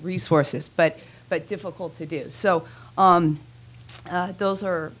natural resources, but difficult to do. So those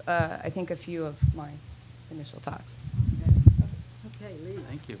are, I think, a few of my initial thoughts. Okay, Lee.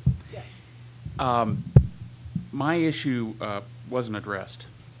 Thank you. Yes. My issue wasn't addressed.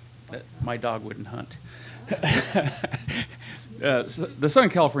 My dog wouldn't hunt. The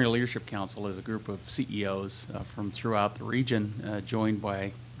Southern California Leadership Council is a group of CEOs from throughout the region, joined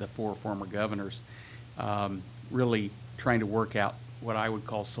by the 4 former governors, really trying to work out what I would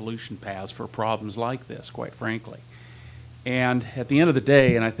call solution paths for problems like this, quite frankly. And at the end of the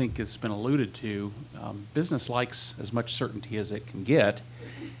day, and I think it's been alluded to, business likes as much certainty as it can get.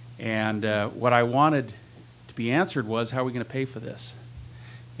 And what I wanted to be answered was, how are we going to pay for this?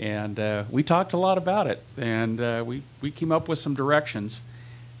 And we talked a lot about it, and we came up with some directions,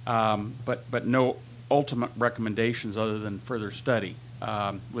 but no ultimate recommendations other than further study,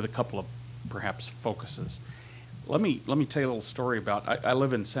 with a couple of perhaps focuses. Let me tell you a little story about, I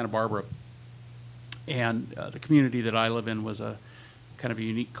live in Santa Barbara, and the community that I live in was a kind of a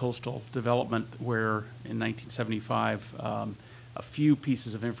unique coastal development where in 1975 a few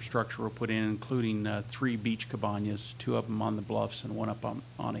pieces of infrastructure were put in, including 3 beach cabanas, 2 of them on the bluffs and 1 up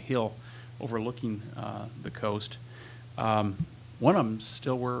on a hill overlooking the coast. One of them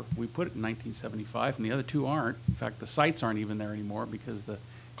still where we put it in 1975, and the other 2 aren't. In fact, the sites aren't even there anymore because the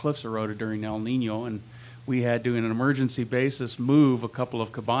cliffs eroded during El Nino, and we had to, in an emergency basis, move a couple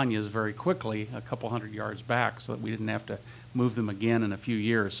of cabanas very quickly, a couple hundred yards back, so that we didn't have to move them again in a few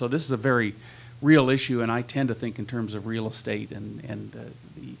years. So this is a very real issue, and I tend to think in terms of real estate and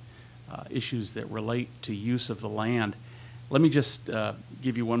the issues that relate to use of the land. Let me just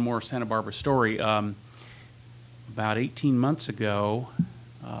give you one more Santa Barbara story. About 18 months ago,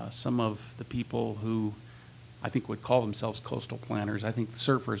 some of the people who I think would call themselves coastal planners. I think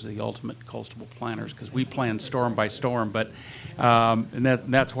surfers are the ultimate coastal planners because we plan storm by storm, but, and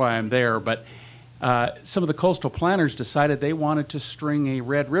that's why I'm there. But some of the coastal planners decided they wanted to string a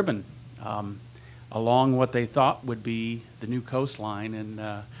red ribbon along what they thought would be the new coastline in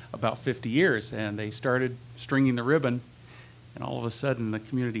about 50 years. And they started stringing the ribbon, and all of a sudden the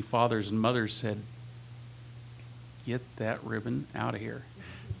community fathers and mothers said, get that ribbon out of here,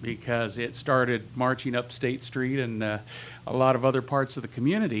 because it started marching up State Street and a lot of other parts of the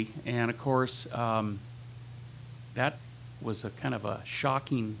community. And of course, that was a kind of a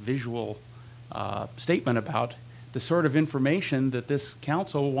shocking visual statement about the sort of information that this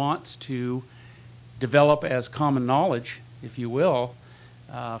council wants to develop as common knowledge, if you will,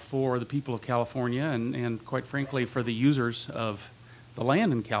 for the people of California and quite frankly for the users of the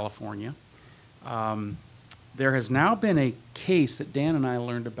land in California. There has now been a case that Dan and I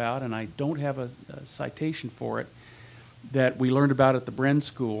learned about, and I don't have a citation for it, that we learned about at the Bren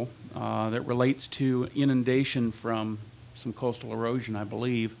School that relates to inundation from some coastal erosion, I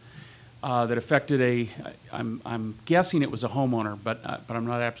believe, that affected I'm guessing it was a homeowner, but I'm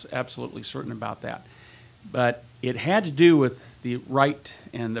not absolutely certain about that. But it had to do with the right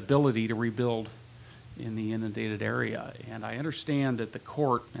and ability to rebuild in the inundated area. And I understand that the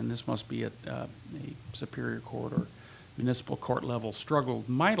court, and this must be at a superior court or municipal court level, struggled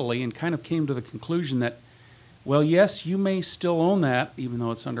mightily and kind of came to the conclusion that, well, yes, you may still own that even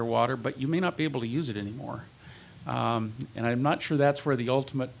though it's underwater, but you may not be able to use it anymore. And I'm not sure that's where the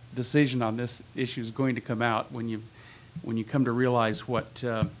ultimate decision on this issue is going to come out when you come to realize what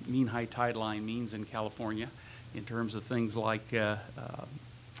mean high tide line means in California in terms of things like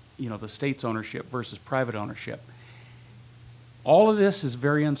the state's ownership versus private ownership. All of this is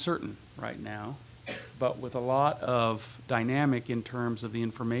very uncertain right now, but with a lot of dynamic in terms of the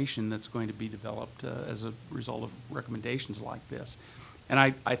information that's going to be developed as a result of recommendations like this. And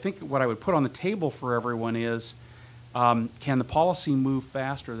I think what I would put on the table for everyone is, can the policy move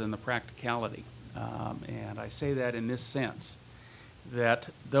faster than the practicality? And I say that in this sense, that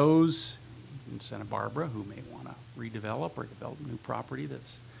those in Santa Barbara who may want to redevelop or develop new property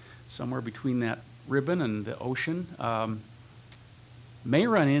that's somewhere between that ribbon and the ocean may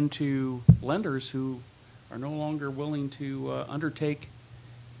run into lenders who are no longer willing to undertake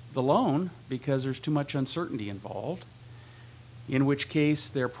the loan because there's too much uncertainty involved, in which case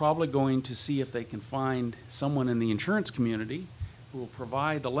they're probably going to see if they can find someone in the insurance community who will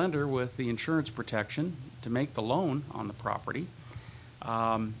provide the lender with the insurance protection to make the loan on the property.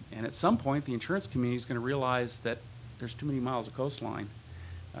 And at some point, the insurance community is going to realize that there's too many miles of coastline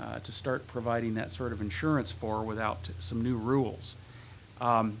to start providing that sort of insurance for without some new rules.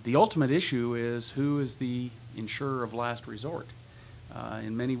 The ultimate issue is who is the insurer of last resort.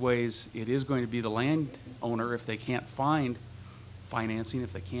 In many ways, it is going to be the landowner if they can't find financing,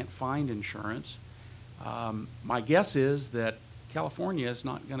 if they can't find insurance. My guess is that California is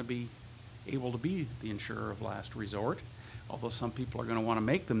not going to be able to be the insurer of last resort, although some people are going to want to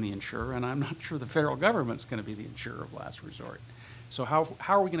make them the insurer, and I'm not sure the federal government's going to be the insurer of last resort. So how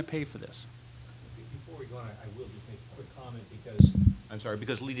are we going to pay for this? Before we go on, I will just make a quick comment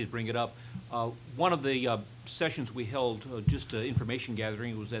because Lee did bring it up. One of the sessions we held, just information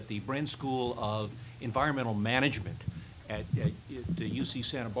gathering, was at the Bren School of Environmental Management at UC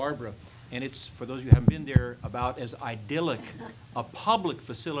Santa Barbara. And it's, for those of you who haven't been there, about as idyllic a public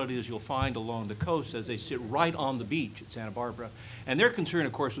facility as you'll find along the coast, as they sit right on the beach at Santa Barbara. And their concern,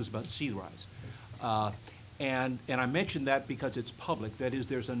 of course, was about sea rise. And I mentioned that because it's public. That is,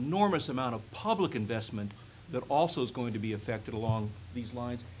 there's an enormous amount of public investment that also is going to be affected along these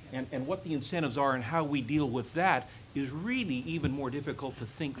lines. And what the incentives are and how we deal with that is really even more difficult to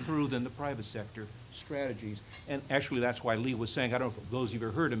think through than the private sector strategies. And actually, that's why Lee was saying, I don't know if those of you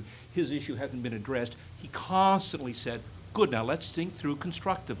have heard him, his issue hasn't been addressed. He constantly said, good, now let's think through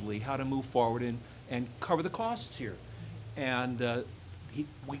constructively how to move forward and cover the costs here. And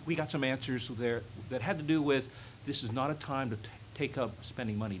we got some answers there that had to do with, this is not a time to take up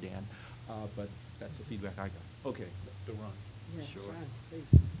spending money, Dan, but that's the feedback I got. Okay, to Ron. Yes, Sure. Ron,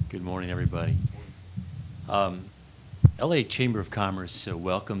 please. Good morning, everybody. LA Chamber of Commerce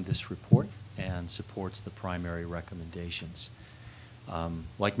welcomed this report and supports the primary recommendations.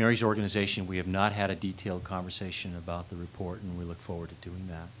 Like Mary's organization, we have not had a detailed conversation about the report, and we look forward to doing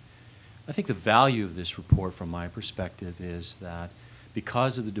that. I think the value of this report, from my perspective, is that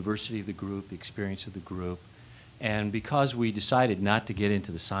because of the diversity of the group, the experience of the group, and because we decided not to get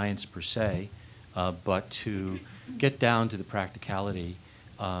into the science per se, but to get down to the practicality,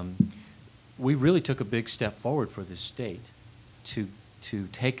 we really took a big step forward for this state to to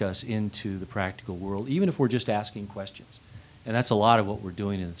take us into the practical world, even if we're just asking questions. And that's a lot of what we're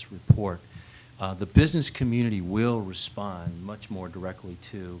doing in this report. The business community will respond much more directly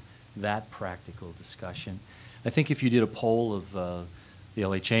to that practical discussion. I think if you did a poll of the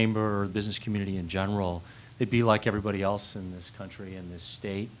LA Chamber or the business community in general, they'd be like everybody else in this country and this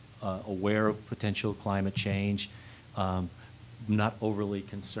state, aware of potential climate change, not overly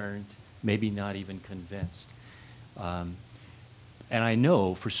concerned, maybe not even convinced. And I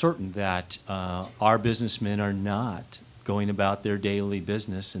know for certain that our businessmen are not going about their daily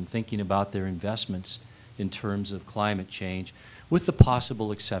business and thinking about their investments in terms of climate change, with the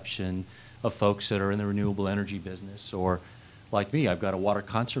possible exception of folks that are in the renewable energy business, or like me, I've got a water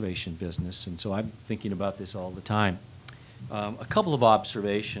conservation business, and so I'm thinking about this all the time. A couple of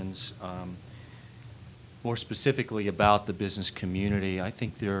observations, more specifically about the business community. I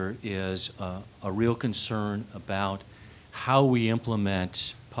think there is a real concern about how we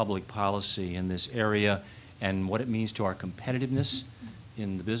implement public policy in this area and what it means to our competitiveness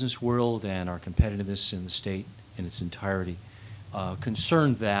in the business world and our competitiveness in the state in its entirety.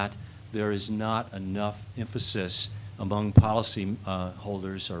 Concerned that there is not enough emphasis among policy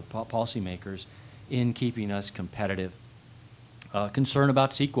holders or policymakers in keeping us competitive. Concern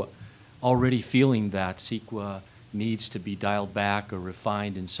about CEQA, already feeling that CEQA needs to be dialed back or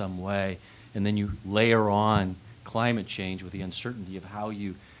refined in some way, and then you layer on climate change with the uncertainty of how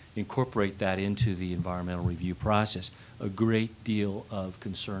you incorporate that into the environmental review process. A great deal of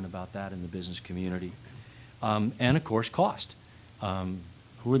concern about that in the business community. And of course, cost.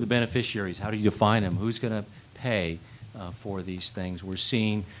 Who are the beneficiaries? How do you define them? Who's going to pay for these things? We're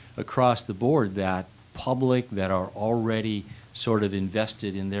seeing across the board that public that are already sort of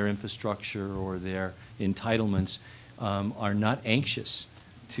invested in their infrastructure or their entitlements are not anxious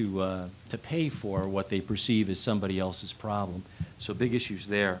to pay for what they perceive as somebody else's problem. So big issues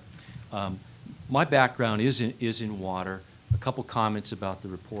there. My background is in water. A couple comments about the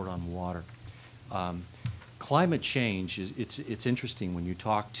report on water. Climate change, it's interesting when you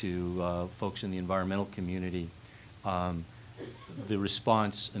talk to folks in the environmental community. The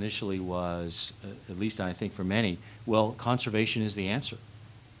response initially was, at least I think for many, well, conservation is the answer.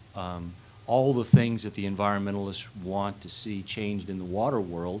 All the things that the environmentalists want to see changed in the water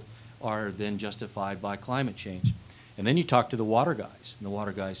world are then justified by climate change. And then you talk to the water guys, and the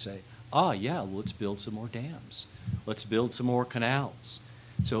water guys say, yeah, let's build some more dams. Let's build some more canals.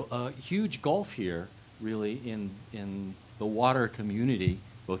 So a huge gulf here, really, in the water community,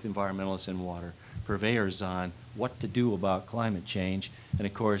 both environmentalists and water purveyors, on what to do about climate change, and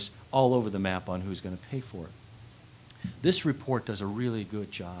of course, all over the map on who's going to pay for it. This report does a really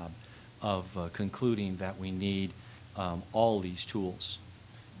good job of concluding that we need all these tools.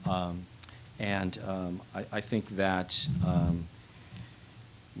 I think that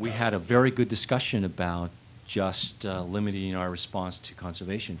we had a very good discussion about just limiting our response to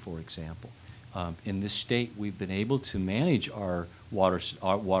conservation, for example. In this state, we've been able to manage our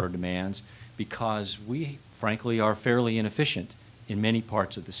water demands because we, frankly, are fairly inefficient in many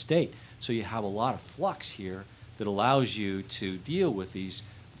parts of the state. So you have a lot of flux here that allows you to deal with these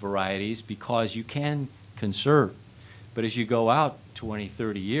varieties because you can conserve. But as you go out 20,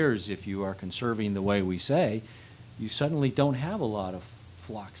 30 years, if you are conserving the way we say, you suddenly don't have a lot of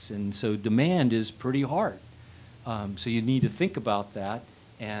flux. And so demand is pretty hard. So you need to think about that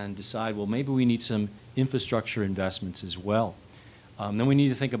and decide, well, maybe we need some infrastructure investments as well. Then we need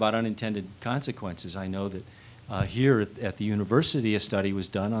to think about unintended consequences. I know that here at the university, a study was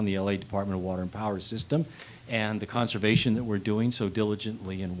done on the LA Department of Water and Power system, and the conservation that we're doing so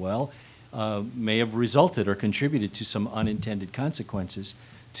diligently and well may have resulted or contributed to some unintended consequences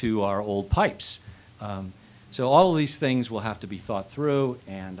to our old pipes. So all of these things will have to be thought through,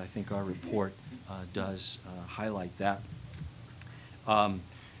 and I think our report does highlight that.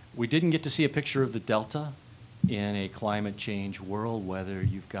 We didn't get to see a picture of the Delta in a climate change world, whether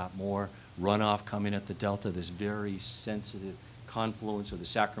you've got more runoff coming at the Delta, this very sensitive confluence of the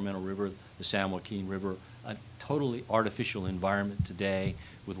Sacramento River, the San Joaquin River, a totally artificial environment today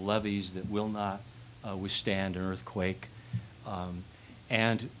with levees that will not withstand an earthquake.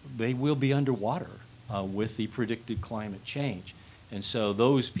 And they will be underwater with the predicted climate change. And so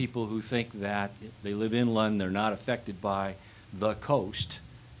those people who think that they live inland, they're not affected by the coast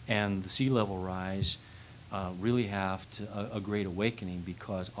and the sea level rise, really have a great awakening,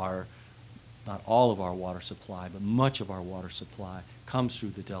 because not all of our water supply, but much of our water supply comes through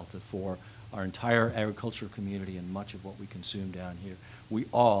the Delta for our entire agricultural community and much of what we consume down here. We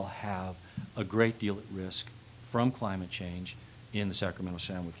all have a great deal at risk from climate change in the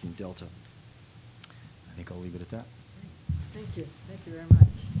Sacramento-San Joaquin Delta. I think I'll leave it at that. Thank you. Thank you very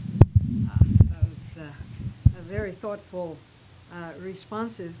much. That was a very thoughtful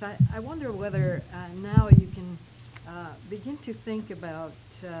responses. I wonder whether now you can begin to think about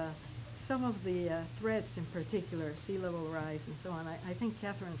some of the threats in particular, sea level rise and so on. I think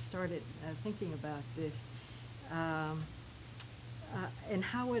Katherine started thinking about this and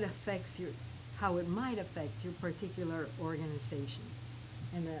how it affects how it might affect your particular organization.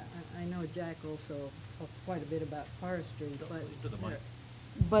 And I know Jack also talked quite a bit about forestry,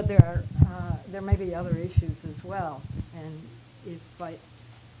 but there may be other issues as well. And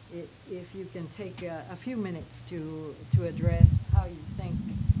if you can take a few minutes to address how you think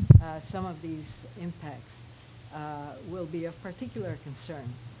some of these impacts will be of particular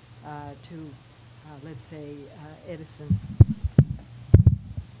concern to, let's say, Edison.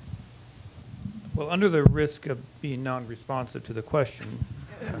 Well, under the risk of being non-responsive to the question,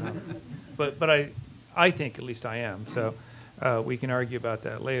 but I think at least I am, so we can argue about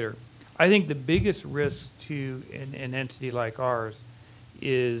that later. I think the biggest risk to an entity like ours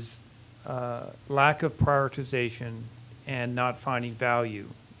is lack of prioritization and not finding value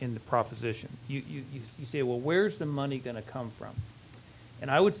in the proposition. You say, well, where's the money going to come from? And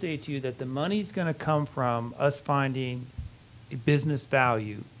I would say to you that the money's going to come from us finding a business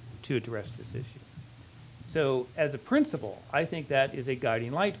value to address this issue. So as a principle, I think that is a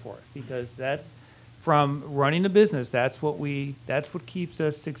guiding light for us, because that's from running a business, that's what keeps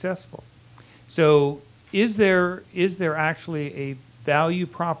us successful. So is there actually a value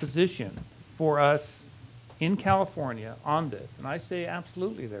proposition for us in California on this? And I say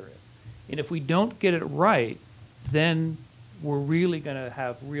absolutely there is. And if we don't get it right, then we're really going to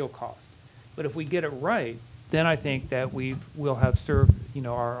have real cost. But if we get it right, then I think that we'll have served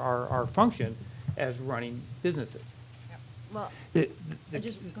our function as running businesses. Well,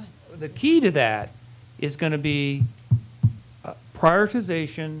 the key to that is going to be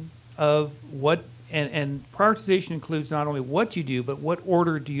prioritization of what, and prioritization includes not only what you do, but what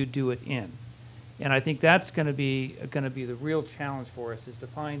order do you do it in. And I think that's going to be the real challenge for us, is to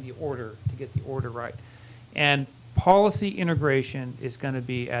find the order, to get the order right. And policy integration is going to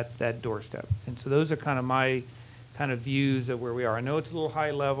be at that doorstep. And so those are kind of my views of where we are. I know it's a little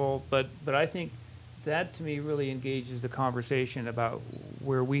high level, but I think that to me really engages the conversation about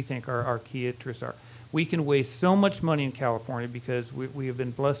where we think our key interests are. We can waste so much money in California because we have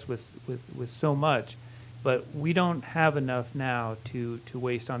been blessed with so much, but we don't have enough now to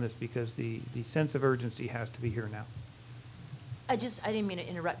waste on this, because the sense of urgency has to be here now. I didn't mean to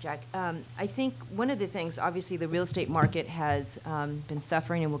interrupt, Jack. I think one of the things, obviously the real estate market has been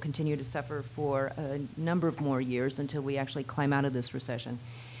suffering and will continue to suffer for a number of more years until we actually climb out of this recession.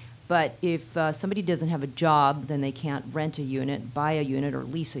 But if somebody doesn't have a job, then they can't rent a unit, buy a unit, or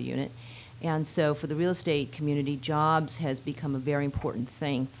lease a unit. And so for the real estate community, jobs has become a very important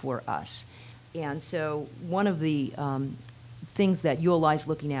thing for us. And so one of the things that ULI is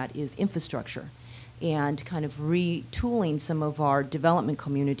looking at is infrastructure, and kind of retooling some of our development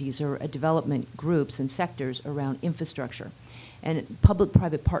communities or development groups and sectors around infrastructure. And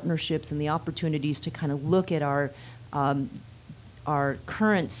public-private partnerships and the opportunities to kind of look at our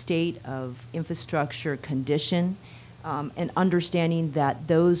current state of infrastructure condition, and understanding that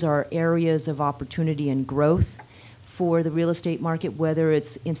those are areas of opportunity and growth for the real estate market, whether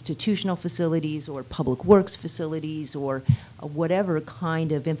it's institutional facilities or public works facilities or whatever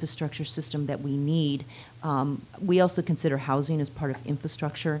kind of infrastructure system that we need. We also consider housing as part of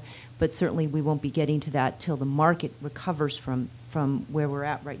infrastructure, but certainly we won't be getting to that till the market recovers from where we're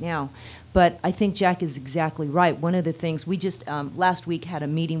at right now. But I think Jack is exactly right. One of the things, we just last week had a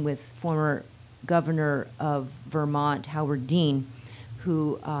meeting with former Governor of Vermont, Howard Dean,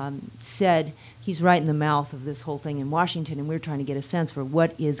 who said he's right in the mouth of this whole thing in Washington, and we're trying to get a sense for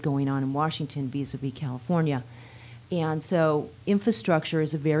what is going on in Washington vis-a-vis California. And so infrastructure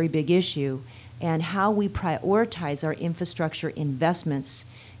is a very big issue, and how we prioritize our infrastructure investments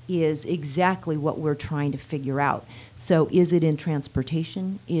is exactly what we're trying to figure out. So is it in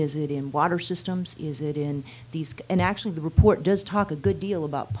transportation? Is it in water systems? Is it in these? And actually the report does talk a good deal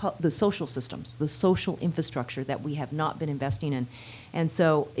about the social systems, the social infrastructure that we have not been investing in. And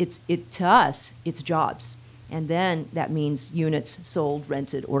so to us, it's jobs. And then that means units sold,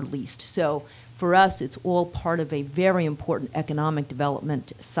 rented, or leased. So for us, it's all part of a very important economic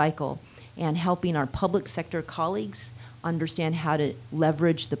development cycle, and helping our public sector colleagues understand how to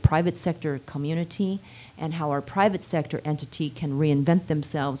leverage the private sector community, and how our private sector entity can reinvent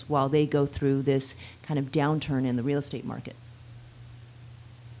themselves while they go through this kind of downturn in the real estate market.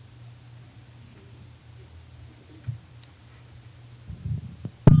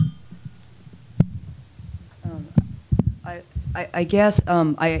 I guess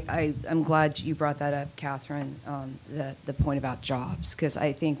I'm glad you brought that up, Catherine, the point about jobs, because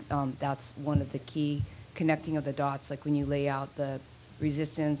I think that's one of the key connecting of the dots, like when you lay out the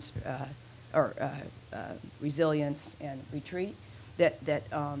resistance or resilience and retreat, that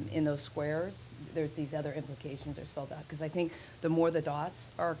in those squares, there's these other implications are spelled out. Because I think the more the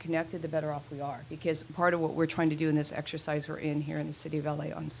dots are connected, the better off we are. Because part of what we're trying to do in this exercise we're in here in the city of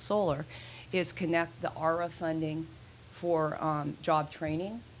LA on solar is connect the ARA funding for job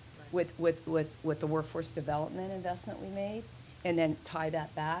training with the workforce development investment we made, and then tie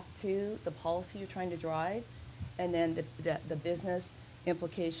that back to the policy you're trying to drive, and then the business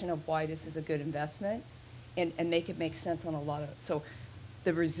implication of why this is a good investment, and make it make sense on a lot of, so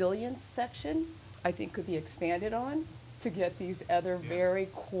the resilience section, I think, could be expanded on to get these other very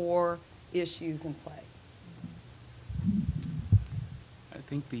core issues in play. I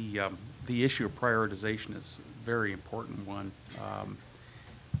think the issue of prioritization is a very important one.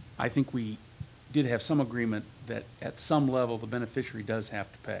 I think we did have some agreement that at some level the beneficiary does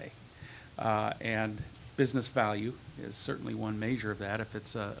have to pay. And business value is certainly one measure of that. If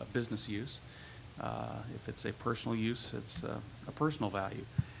it's a business use, if it's a personal use, it's a personal value.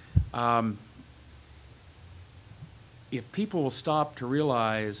 If people will stop to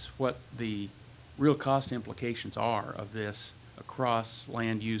realize what the real cost implications are of this across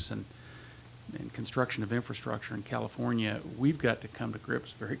land use and construction of infrastructure in California, we've got to come to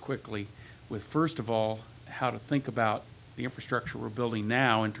grips very quickly with, first of all, how to think about the infrastructure we're building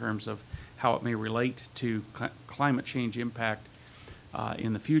now in terms of how it may relate to climate change impact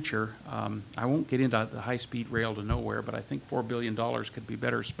in the future. I won't get into the high-speed rail to nowhere, but I think $4 billion could be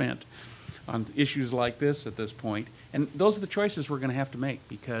better spent on issues like this at this point. And those are the choices we're going to have to make,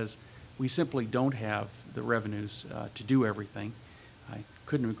 because we simply don't have the revenues to do everything. I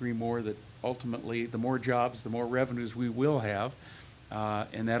couldn't agree more that ultimately the more jobs, the more revenues we will have,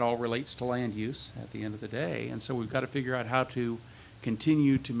 and that all relates to land use at the end of the day. And so we've got to figure out how to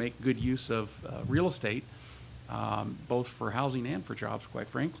continue to make good use of real estate, both for housing and for jobs, quite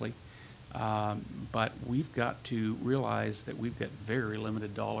frankly. But we've got to realize that we've got very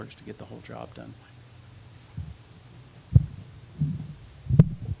limited dollars to get the whole job done.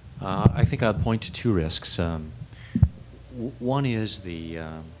 I think I'll point to two risks. One is the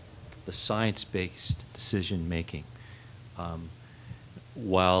science-based decision making.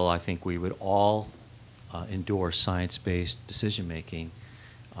 While I think we would all endorse science-based decision making,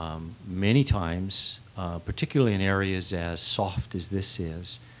 many times, particularly in areas as soft as this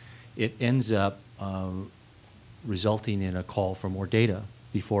is, it ends up resulting in a call for more data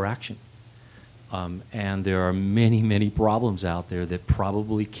before action. And there are many, many problems out there that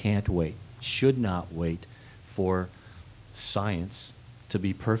probably can't wait, should not wait for science to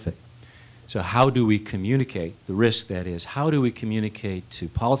be perfect. So how do we communicate, the risk that is, how do we communicate to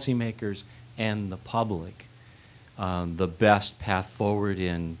policymakers and the public the best path forward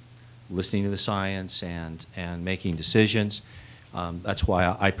in listening to the science and making decisions? That's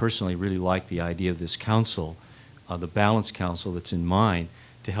why I personally really like the idea of this council, the Balance Council that's in mind,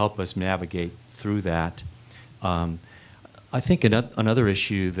 to help us navigate through that. I think another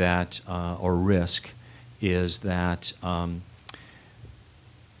issue that, or risk, is that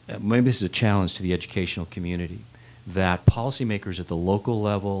maybe this is a challenge to the educational community, that policymakers at the local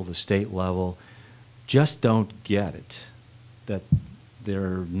level, the state level, just don't get it, that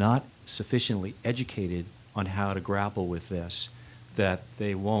they're not sufficiently educated on how to grapple with this, that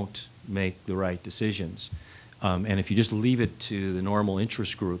they won't make the right decisions. And if you just leave it to the normal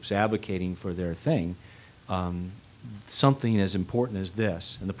interest groups advocating for their thing, something as important as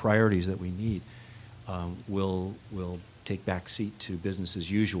this and the priorities that we need will take back seat to business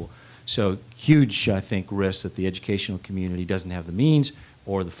as usual. So huge, I think, risk that the educational community doesn't have the means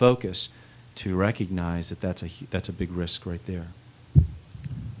or the focus to recognize that that's a big risk right there.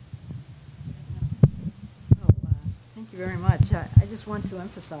 Thank you very much. I just want to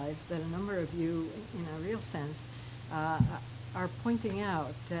emphasize that a number of you, in a real sense, are pointing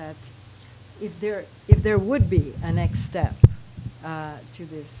out that if there would be a next step to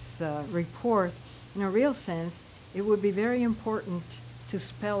this report, in a real sense, it would be very important to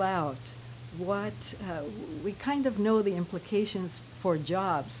spell out what we kind of know the implications for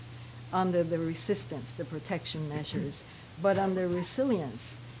jobs under the resistance, the protection measures, but under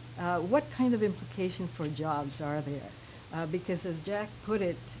resilience, what kind of implication for jobs are there? Because as Jack put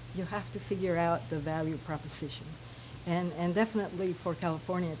it, you have to figure out the value proposition. And definitely for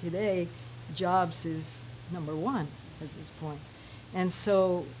California today, jobs is number one at this point. And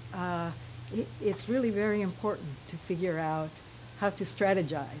so it's really very important to figure out how to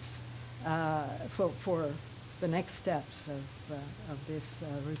strategize for the next steps of this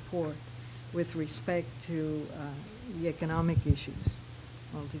report with respect to the economic issues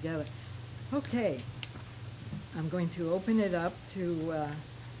altogether. Okay, I'm going to open it up to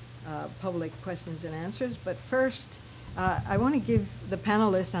public questions and answers, but first I want to give the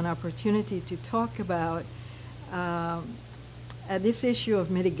panelists an opportunity to talk about this issue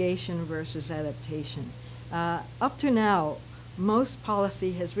of mitigation versus adaptation. Up to now, most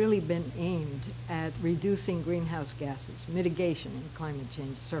policy has really been aimed at reducing greenhouse gases, mitigation in climate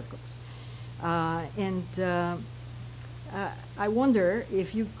change circles. I wonder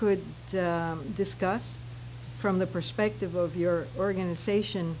if you could discuss from the perspective of your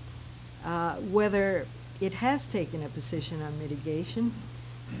organization whether it has taken a position on mitigation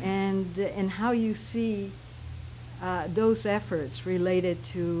and how you see those efforts related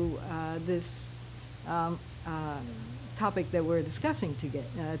to this topic that we're discussing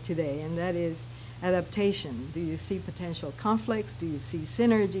today, and that is adaptation. Do you see potential conflicts? Do you see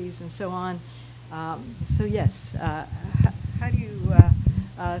synergies and so on? So yes, how do you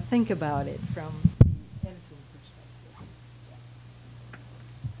think about it from the Edison perspective?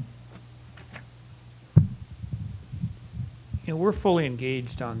 You know, we're fully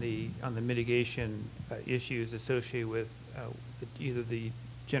engaged on the mitigation issues associated with either the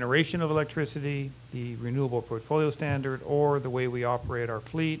generation of electricity, the renewable portfolio standard, or the way we operate our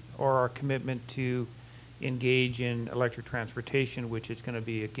fleet, or our commitment to engage in electric transportation, which is going to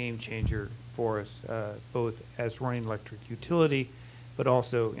be a game changer for us, both as running electric utility, but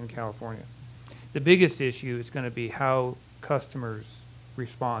also in California. The biggest issue is going to be how customers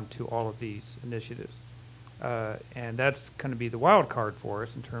respond to all of these initiatives. And that's going to be the wild card for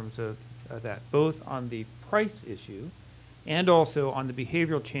us in terms of that, both on the price issue and also on the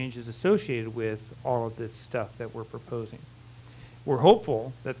behavioral changes associated with all of this stuff that we're proposing. We're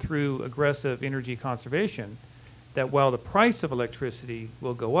hopeful that through aggressive energy conservation, that while the price of electricity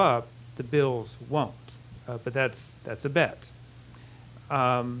will go up, the bills won't. But that's a bet.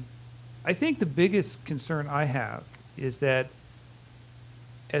 I think the biggest concern I have is that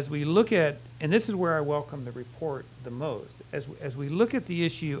as we look at, and this is where I welcome the report the most, as we look at the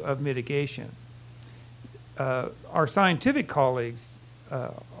issue of mitigation, our scientific colleagues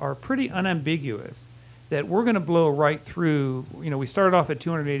are pretty unambiguous that we're going to blow right through, you know, we started off at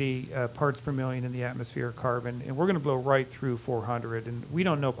 280 parts per million in the atmosphere of carbon, and we're going to blow right through 400, and we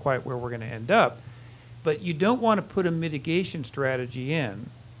don't know quite where we're going to end up. But you don't want to put a mitigation strategy in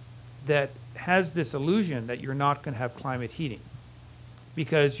that has this illusion that you're not going to have climate heating,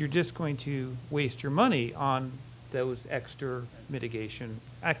 because you're just going to waste your money on those extra mitigation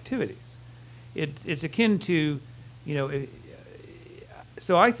activities. It's akin to, you know,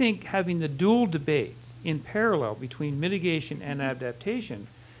 so I think having the dual debate in parallel between mitigation and adaptation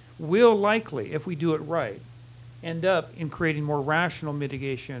will likely, if we do it right, end up in creating more rational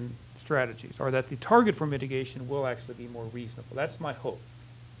mitigation strategies, or that the target for mitigation will actually be more reasonable. That's my hope.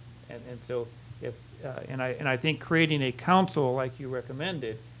 And so if, and I think creating a council like you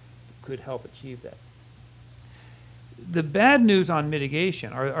recommended could help achieve that. The bad news on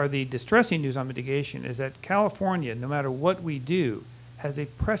mitigation, or the distressing news on mitigation, is that California, no matter what we do, has a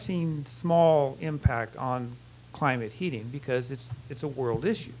pressing small impact on climate heating because it's a world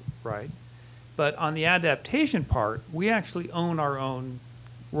issue, right? But on the adaptation part, we actually own our own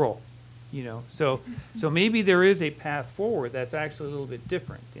role, you know. So maybe there is a path forward that's actually a little bit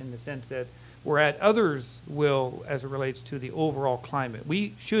different in the sense that whereas others will, as it relates to the overall climate,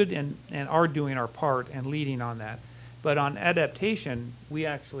 we should and are doing our part and leading on that. But on adaptation, we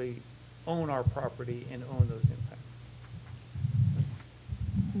actually own our property and own those impacts.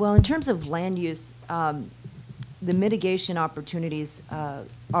 Well, in terms of land use, the mitigation opportunities are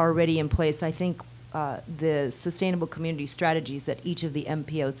already in place. I think the sustainable community strategies that each of the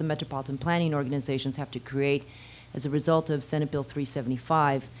MPOs, the metropolitan planning organizations, have to create as a result of Senate Bill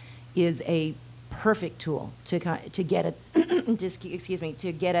 375 is a perfect tool to get at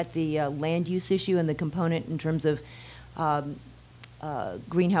to get at the land use issue and the component in terms of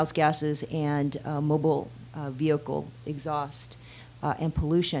greenhouse gases and mobile vehicle exhaust and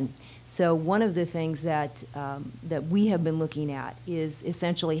pollution. So one of the things that that we have been looking at is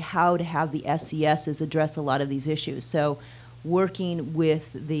essentially how to have the SCSs address a lot of these issues. So working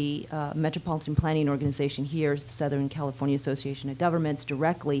with the Metropolitan Planning Organization here, the Southern California Association of Governments,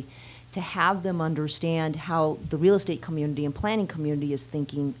 directly to have them understand how the real estate community and planning community is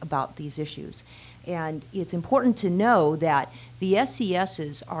thinking about these issues. And it's important to know that the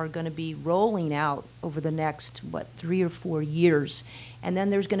SCSs are going to be rolling out over the next, 3 or 4 years. And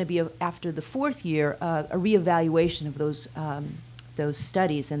then there's going to be, after the 4th year, a reevaluation of those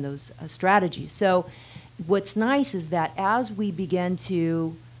studies and those strategies. So what's nice is that as we begin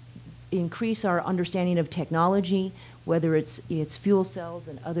to increase our understanding of technology, whether it's fuel cells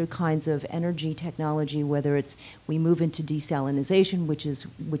and other kinds of energy technology, whether it's we move into desalinization, which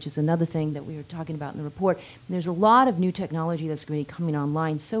is another thing that we were talking about in the report. And there's a lot of new technology that's going to be coming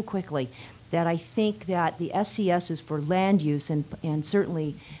online so quickly that I think that the SCS is for land use, and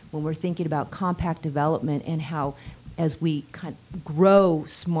certainly when we're thinking about compact development and how as we kind of grow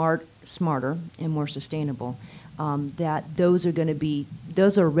smarter and more sustainable, that those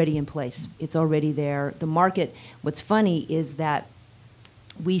are already in place. It's already there. The market, what's funny is that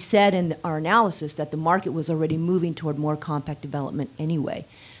we said in our analysis that the market was already moving toward more compact development anyway.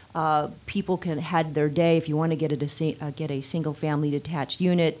 People had their day, if you want to get a single family detached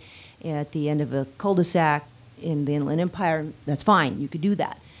unit at the end of a cul-de-sac in the Inland Empire, that's fine, you could do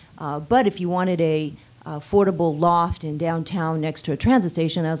that. But if you wanted a affordable loft in downtown next to a transit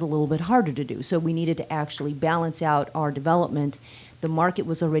station, that was a little bit harder to do. So we needed to actually balance out our development. The market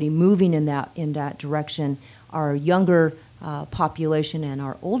was already moving in that direction. Our younger population and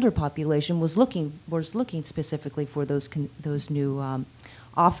our older population was looking specifically for those new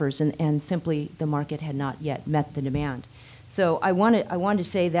offers, and simply the market had not yet met the demand. So I wanted to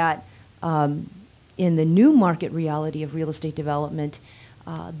say that in the new market reality of real estate development,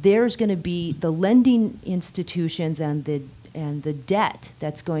 there's going to be the lending institutions and the debt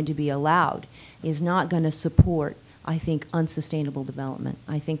that's going to be allowed is not going to support, I think, unsustainable development.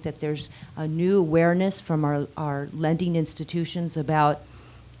 I think that there's a new awareness from our lending institutions about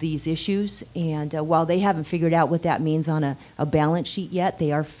these issues, and while they haven't figured out what that means on a balance sheet yet,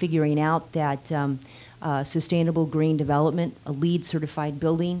 they are figuring out that sustainable green development, a LEED certified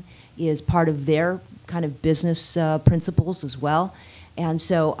building, is part of their kind of business principles as well. And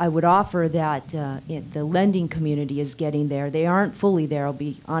so I would offer that the lending community is getting there. They aren't fully there, I'll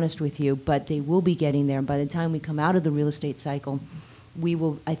be honest with you, but they will be getting there. And by the time we come out of the real estate cycle, we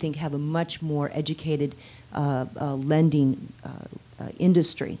will, I think, have a much more educated lending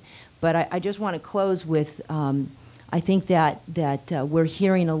industry. But I just want to close with, I think that we're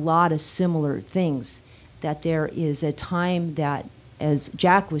hearing a lot of similar things, that there is a time that, as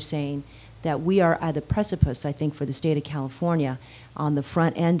Jack was saying, that we are at the precipice, I think, for the state of California on the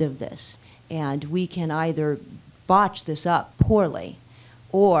front end of this. And we can either botch this up poorly,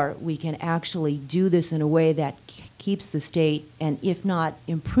 or we can actually do this in a way that keeps the state, and if not,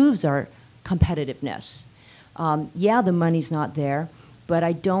 improves our competitiveness. Yeah, the money's not there, but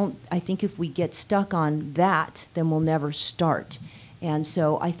I think if we get stuck on that, then we'll never start. And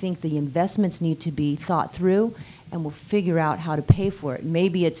so I think the investments need to be thought through, and we'll figure out how to pay for it.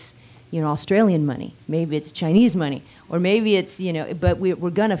 Maybe it's Australian money, maybe it's Chinese money, or maybe it's, but we're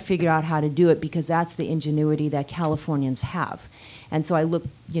going to figure out how to do it, because that's the ingenuity that Californians have. And so I look,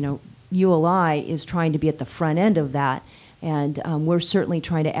 ULI is trying to be at the front end of that, and we're certainly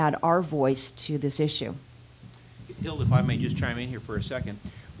trying to add our voice to this issue. Hilda, if I may just chime in here for a second,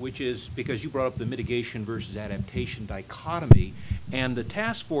 which is because you brought up the mitigation versus adaptation dichotomy, and the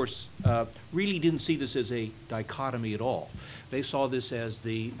task force really didn't see this as a dichotomy at all. They saw this as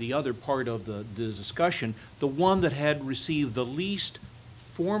the other part of the discussion, the one that had received the least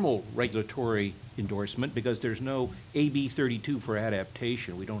formal regulatory endorsement, because there's no AB 32 for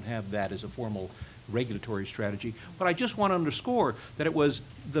adaptation. We don't have that as a formal regulatory strategy. But I just want to underscore that it was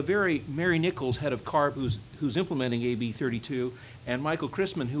the very Mary Nichols, head of CARB, who's implementing AB 32, and Michael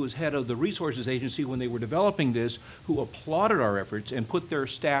Christman, who was head of the Resources Agency when they were developing this, who applauded our efforts and put their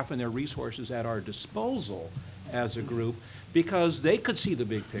staff and their resources at our disposal as a group, because they could see the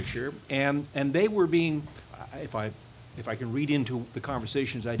big picture, and they were being, if I can read into the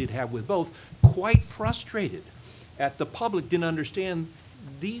conversations I did have with both, quite frustrated at the public didn't understand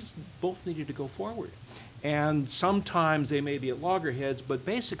these both needed to go forward. And sometimes they may be at loggerheads, but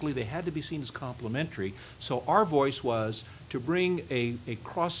basically they had to be seen as complementary. So our voice was to bring a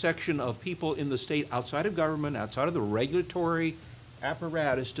cross-section of people in the state outside of government, outside of the regulatory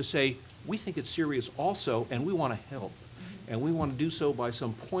apparatus, to say, we think it's serious also, and we want to help. And we want to do so by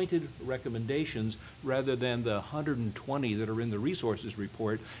some pointed recommendations rather than the 120 that are in the resources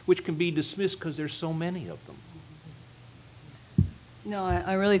report, which can be dismissed because there's so many of them. No,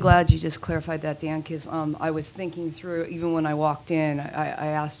 I'm really glad you just clarified that, Dan, because I was thinking through, even when I walked in, I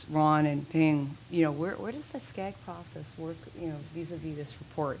asked Ron and Ping, where does the SCAG process work, vis-a-vis this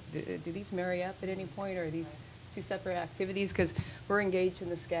report? Do these marry up at any point, or are these two separate activities? Because we're engaged in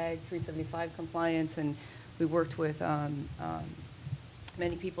the SCAG 375 compliance, and we worked with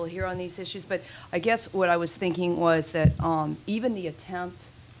many people here on these issues. But I guess what I was thinking was that even the attempt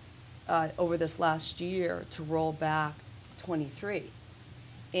over this last year to roll back 23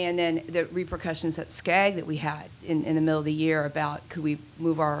 And then the repercussions at SCAG that we had in the middle of the year about could we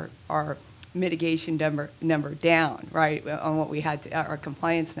move our mitigation number down, right, on what we had to, our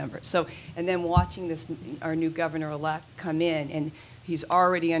compliance number. So, and then watching this, our new governor-elect come in, and he's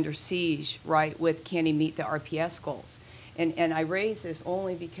already under siege, right, with can he meet the RPS goals. And I raise this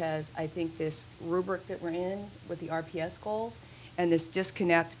only because I think this rubric that we're in with the RPS goals and this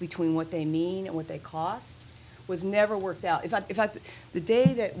disconnect between what they mean and what they cost was never worked out. In fact, the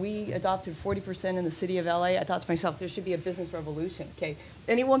day that we adopted 40% in the city of LA, I thought to myself, there should be a business revolution, okay?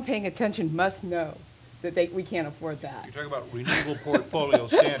 Anyone paying attention must know that we can't afford that. You're talking about renewable portfolio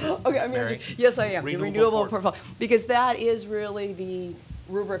standard. Okay, I mean, Mary. yes, I am. The renewable portfolio. portfolio. Because that is really the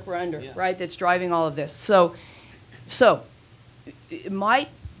rubric we're under, right, that's driving all of this. So it might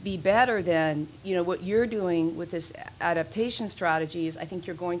be better than, you know, what you're doing with this adaptation strategy is I think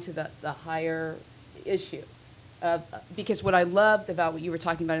you're going to the higher issue. Because what I loved about what you were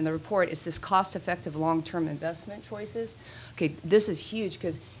talking about in the report is this cost-effective long-term investment choices. Okay, this is huge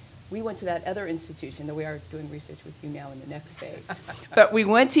because we went to that other institution, though we are doing research with you now in the next phase. But we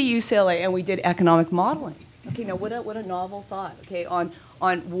went to UCLA and we did economic modeling. Okay, now what a novel thought, okay, on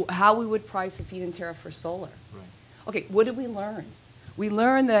how we would price a feed-in tariff for solar. Right. Okay, what did we learn? We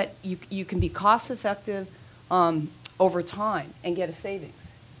learned that you can be cost-effective over time and get a savings.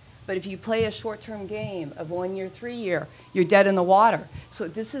 But if you play a short-term game of 1 year, 3 year, you're dead in the water. So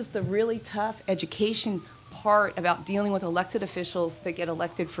this is the really tough education part about dealing with elected officials that get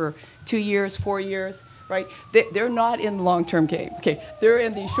elected for 2 years, 4 years, right? They're not in the long-term game, okay? They're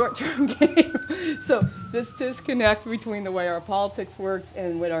in the short-term game. So this disconnect between the way our politics works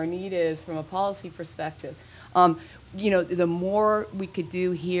and what our need is from a policy perspective. You know, the more we could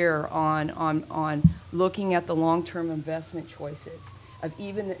do here on looking at the long-term investment choices of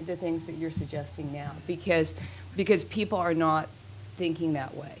even the things that you're suggesting now, because people are not thinking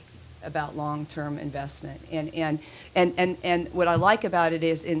that way about long-term investment. And what I like about it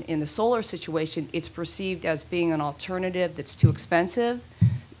is in the solar situation, it's perceived as being an alternative that's too expensive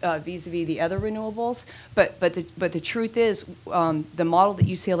vis-a-vis the other renewables. But the truth is, the model that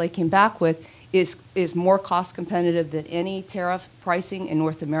UCLA came back with is more cost competitive than any tariff pricing in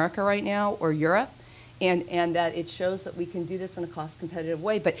North America right now or Europe. And that it shows that we can do this in a cost-competitive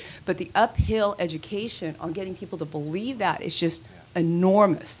way. But the uphill education on getting people to believe that is just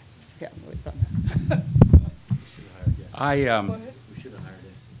enormous. Yeah, I'm really We should have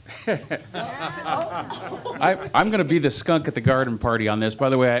hired this. I'm going to be the skunk at the garden party on this. By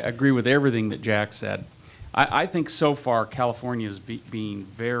the way, I agree with everything that Jack said. I think so far California is being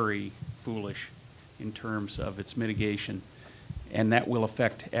very foolish in terms of its mitigation, and that will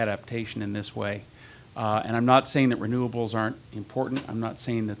affect adaptation in this way. And I'm not saying that renewables aren't important. I'm not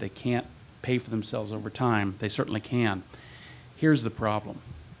saying that they can't pay for themselves over time. They certainly can. Here's the problem.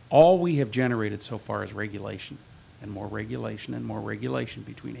 All we have generated so far is regulation, and more regulation and more regulation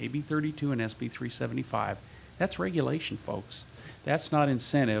between AB 32 and SB 375. That's regulation, folks. That's not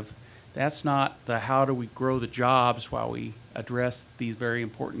incentive. That's not the how do we grow the jobs while we address these very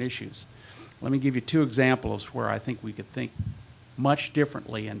important issues. Let me give you two examples where I think we could think much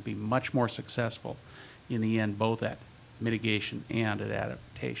differently and be much more successful in the end, both at mitigation and at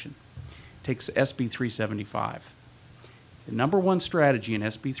adaptation. Takes SB 375. The number one strategy in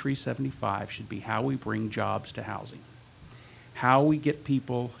SB 375 should be how we bring jobs to housing. How we get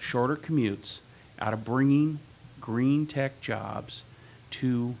people shorter commutes out of bringing green tech jobs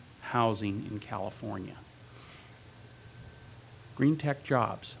to housing in California. Green tech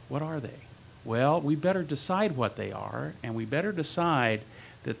jobs, what are they? Well, we better decide what they are, and we better decide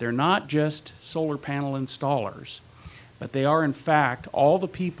that they're not just solar panel installers, but they are in fact all the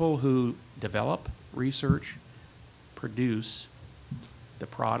people who develop, research, produce the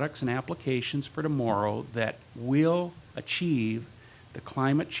products and applications for tomorrow that will achieve the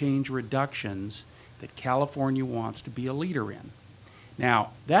climate change reductions that California wants to be a leader in. Now,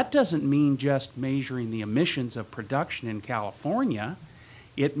 that doesn't mean just measuring the emissions of production in California.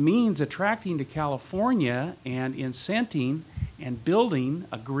 It means attracting to California and incenting and building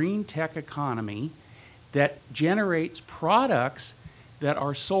a green tech economy that generates products that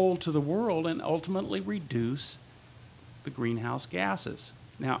are sold to the world and ultimately reduce the greenhouse gases.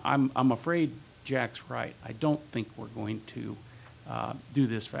 Now, I'm afraid Jack's right. I don't think we're going to do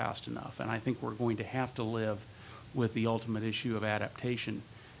this fast enough, and I think we're going to have to live with the ultimate issue of adaptation.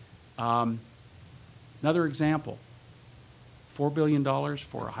 Another example, $4 billion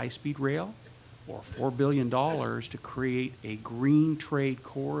for a high-speed rail, or $4 billion to create a green trade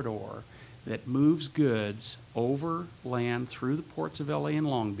corridor that moves goods over land through the ports of LA and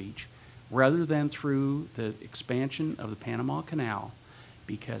Long Beach, rather than through the expansion of the Panama Canal,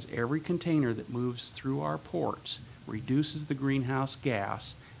 because every container that moves through our ports reduces the greenhouse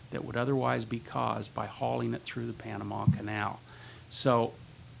gas that would otherwise be caused by hauling it through the Panama Canal. So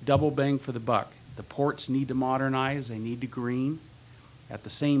double bang for the buck. The ports need to modernize, they need to green. At the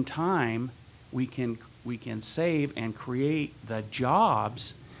same time, we can save and create the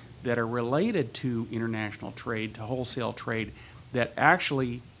jobs that are related to international trade, to wholesale trade, that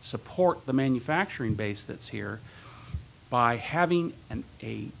actually support the manufacturing base that's here by having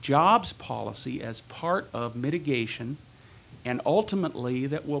a jobs policy as part of mitigation, and ultimately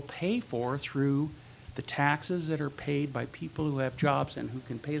that will pay for through the taxes that are paid by people who have jobs and who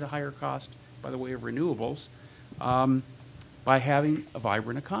can pay the higher cost by the way of renewables, by having a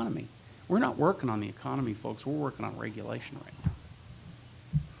vibrant economy. We're not working on the economy, folks. We're working on regulation right now.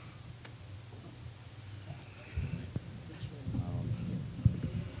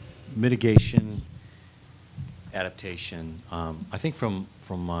 Mitigation, adaptation. I think from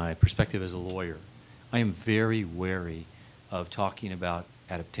my perspective as a lawyer, I am very wary of talking about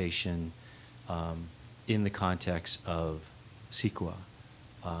adaptation in the context of CEQA.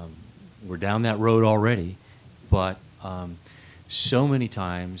 We're down that road already, but so many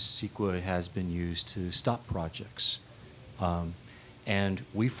times CEQA has been used to stop projects. And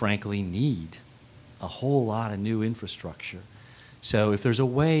we frankly need a whole lot of new infrastructure. So if there's a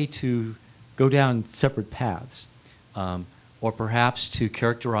way to go down separate paths, or perhaps to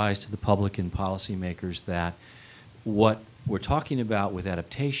characterize to the public and policymakers that what we're talking about with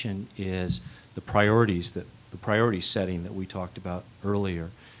adaptation is the priorities, the priority setting that we talked about earlier,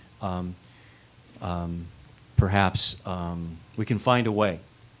 perhaps we can find a way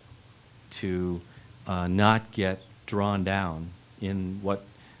to not get drawn down in what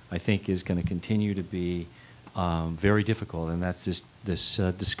I think is going to continue to be very difficult, and that's this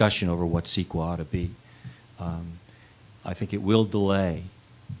discussion over what CEQA ought to be. I think it will delay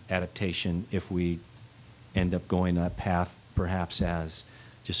adaptation if we end up going that path, perhaps as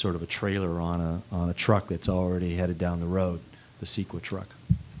just sort of a trailer on a truck that's already headed down the road, the CEQA truck.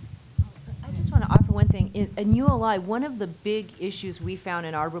 I just want to offer one thing. In ULI, one of the big issues we found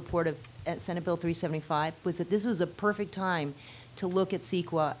in our report of Senate Bill 375 was that this was a perfect time to look at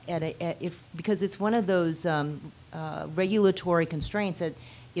CEQA because it's one of those regulatory constraints that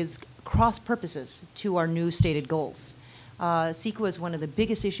is cross purposes to our new stated goals. CEQA is one of the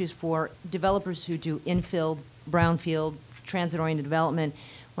biggest issues for developers who do infill, brownfield, transit-oriented development.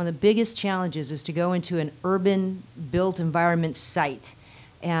 One of the biggest challenges is to go into an urban built environment site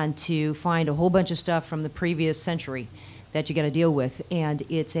and to find a whole bunch of stuff from the previous century that you got to deal with, and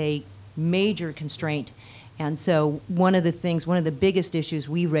it's a major constraint. And so one of the biggest issues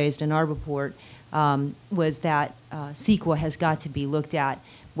we raised in our report was that CEQA has got to be looked at,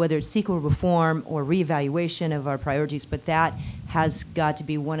 whether it's CEQA reform or reevaluation of our priorities, but that has got to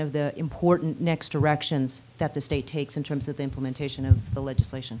be one of the important next directions that the state takes in terms of the implementation of the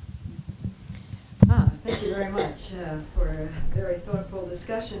legislation. Thank you very much for a very thoughtful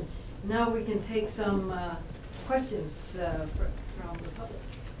discussion. Now we can take some questions from the public.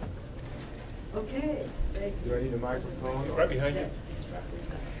 Okay. Do I need a microphone? Right behind you.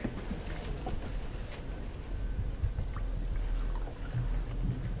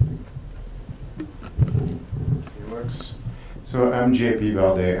 It works. So I'm JP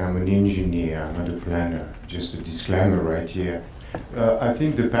Bardet. I'm an engineer, not a planner. Just a disclaimer right here. I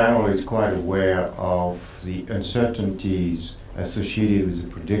think the panel is quite aware of the uncertainties associated with the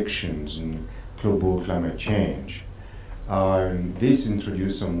predictions in global climate change. This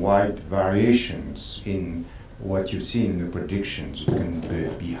introduced some wide variations in what you've seen in the predictions. It can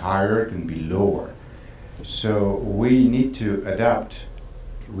be higher, it can be lower. So we need to adapt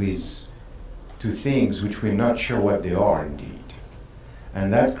to things which we're not sure what they are indeed.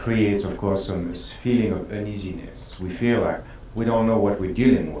 And that creates, of course, some feeling of uneasiness. We feel like we don't know what we're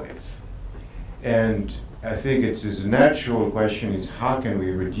dealing with. And I think it's a natural question is how can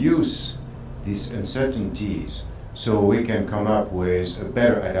we reduce these uncertainties so we can come up with a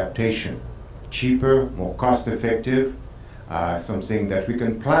better adaptation, cheaper, more cost-effective, something that we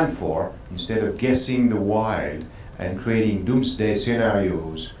can plan for instead of guessing the wild and creating doomsday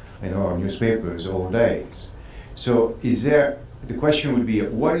scenarios in our newspapers all days. So the question would be,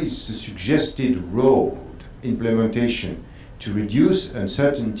 what is the suggested road implementation to reduce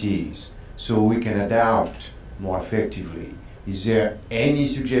uncertainties so we can adapt more effectively? Is there any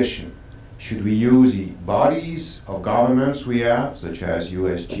suggestion? Should we use the bodies of governments we have, such as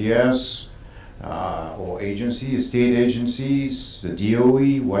USGS, or agencies, state agencies, the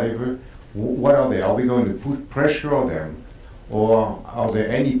DOE, whatever? What are they? Are we going to put pressure on them? Or are there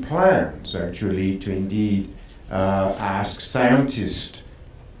any plans, actually, to indeed ask scientists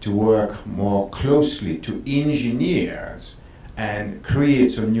to work more closely to engineers and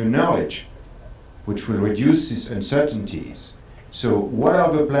create some new knowledge which will reduce these uncertainties. So what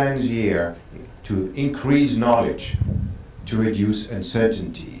are the plans here to increase knowledge, to reduce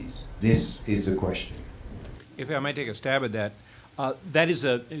uncertainties? This is the question. If I might take a stab at that, that is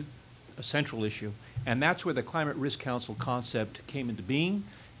a central issue, and that's where the Climate Risk Council concept came into being.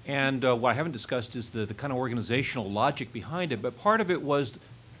 And what I haven't discussed is the kind of organizational logic behind it, but part of it was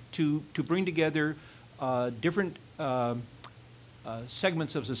to bring together different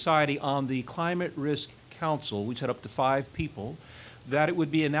segments of society on the Climate Risk Council. We set up to 5 people, that it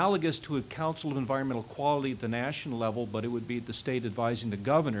would be analogous to a Council of Environmental Quality at the national level, but it would be at the state advising the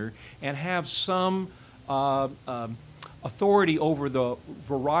governor, and have some authority over the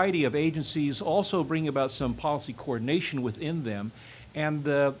variety of agencies, also bring about some policy coordination within them. And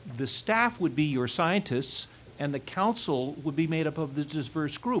the staff would be your scientists, and the council would be made up of this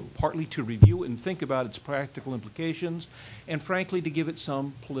diverse group, partly to review and think about its practical implications, and frankly to give it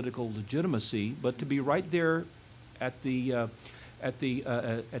some political legitimacy, but to be right there at the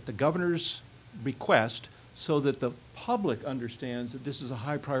governor's request, so that the public understands that this is a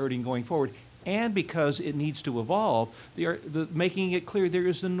high priority in going forward, and because it needs to evolve, making it clear there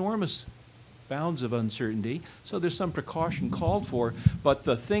is enormous bounds of uncertainty, so there's some precaution called for. But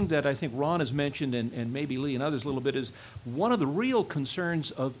the thing that I think Ron has mentioned, and maybe Lee and others a little bit, is one of the real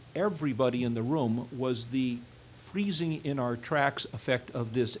concerns of everybody in the room was the freezing in our tracks effect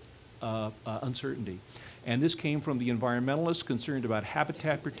of this uncertainty. And this came from the environmentalists concerned about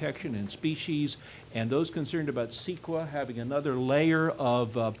habitat protection and species, and those concerned about CEQA having another layer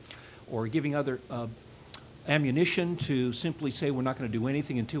of, or giving other ammunition to simply say we're not going to do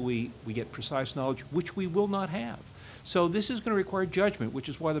anything until we get precise knowledge, which we will not have. So this is going to require judgment, which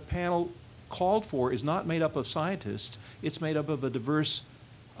is why the panel called for is not made up of scientists. It's made up of a diverse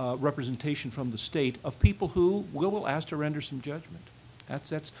representation from the state of people who will ask to render some judgment.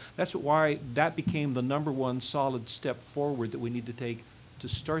 That's why that became the #1 solid step forward that we need to take to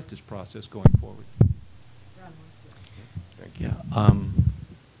start this process going forward. Thank you. Yeah.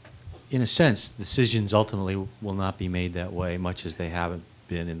 In a sense, decisions ultimately will not be made that way, much as they haven't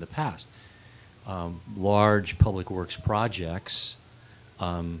been in the past. Large public works projects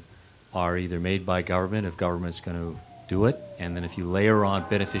are either made by government, if government's going to do it, and then if you layer on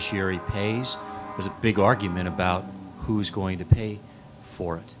beneficiary pays, there's a big argument about who's going to pay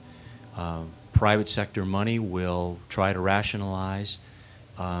for it. Private sector money will try to rationalize,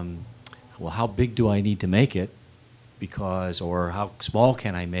 well, how big do I need to make it? Because, or how small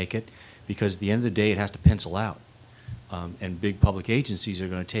can I make it? Because at the end of the day, it has to pencil out. And big public agencies are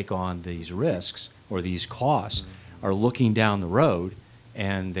going to take on these risks or these costs, are looking down the road,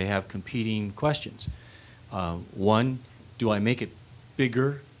 and they have competing questions. One, do I make it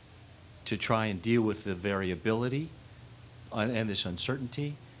bigger to try and deal with the variability and this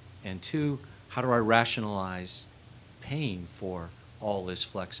uncertainty? And 2, how do I rationalize paying for all this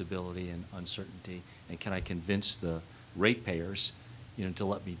flexibility and uncertainty? And can I convince the ratepayers, to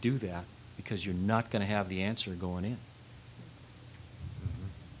let me do that? Because you're not going to have the answer going in.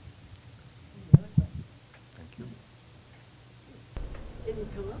 Thank you.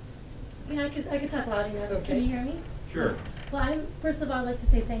 Didn't come up? I could talk loud enough. Okay. Can you hear me? Sure. Well, first of all, I'd like to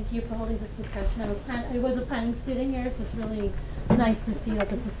say thank you for holding this discussion. I was a planning student here, so it's really nice to see that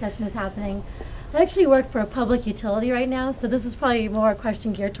this discussion is happening. I actually work for a public utility right now, so this is probably more a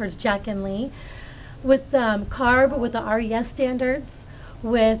question geared towards Jack and Lee. With CARB, with the RES standards,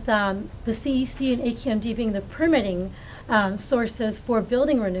 with the CEC and AQMD being the permitting sources for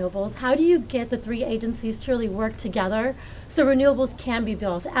building renewables, how do you get the 3 agencies to really work together so renewables can be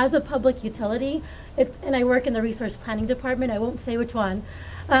built? As a public utility, and I work in the resource planning department, I won't say which one,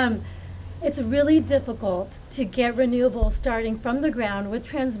 it's really difficult to get renewables starting from the ground with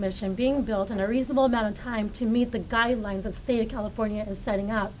transmission being built in a reasonable amount of time to meet the guidelines that the state of California is setting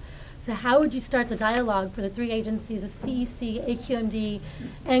up. So how would you start the dialogue for the 3 agencies, the CEC, AQMD,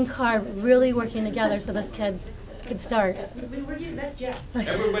 and CARB, really working together so this could start? That's Jack.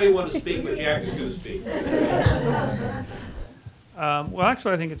 Everybody wants to speak, but Jack is going to speak. Well,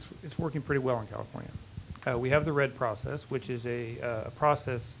 actually, I think it's working pretty well in California. We have the RED process, which is a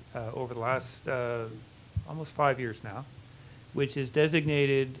process over the last almost 5 years now, which is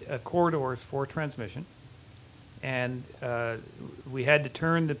designated corridors for transmission. And we had to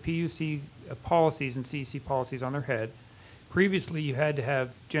turn the PUC policies and CEC policies on their head. Previously, you had to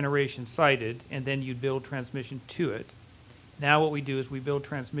have generation sited, and then you'd build transmission to it. Now what we do is we build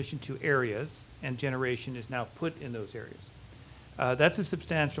transmission to areas, and generation is now put in those areas. That's a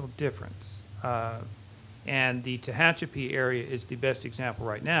substantial difference. And the Tehachapi area is the best example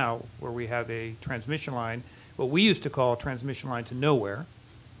right now, where we have a transmission line, what we used to call a transmission line to nowhere,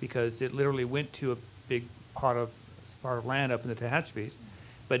 because it literally went to a big part of land up in the Tehachapis.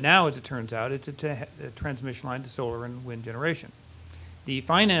 But now, as it turns out, it's a transmission line to solar and wind generation. The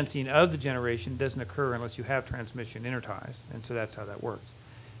financing of the generation doesn't occur unless you have transmission interties, and so that's how that works.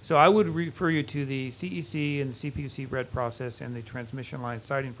 So I would refer you to the CEC and the CPUC RED process and the transmission line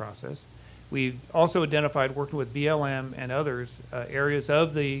siting process. We've also identified, working with BLM and others, areas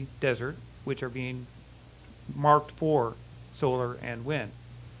of the desert which are being marked for solar and wind.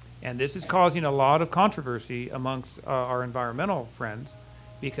 And this is causing a lot of controversy amongst our environmental friends,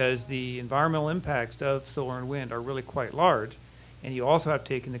 because the environmental impacts of solar and wind are really quite large, and you also have to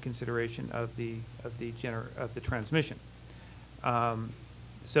take into consideration of the transmission.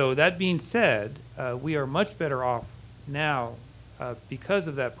 So that being said, we are much better off now because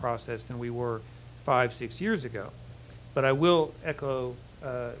of that process than we were 5-6 years ago. But I will echo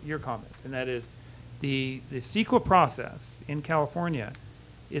your comments, and that is the CEQA process in California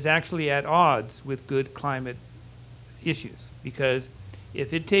is actually at odds with good climate issues, because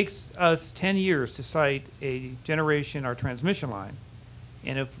if it takes us 10 years to site a generation or transmission line,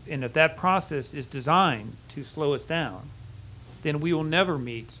 and if that process is designed to slow us down, then we will never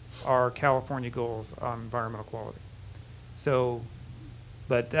meet our California goals on environmental quality. So,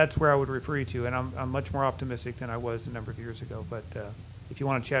 but that's where I would refer you to, and I'm much more optimistic than I was a number of years ago. But if you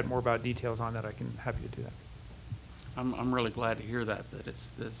want to chat more about details on that, I can happy to do that. I'm really glad to hear that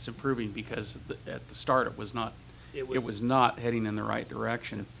it's improving, because at the start it was not heading in the right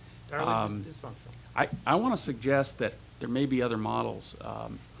direction. Entirely dysfunctional. I want to suggest that there may be other models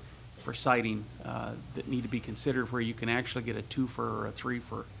for siting that need to be considered, where you can actually get a 2-fer or a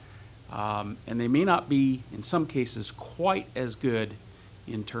 3-fer. And they may not be, in some cases, quite as good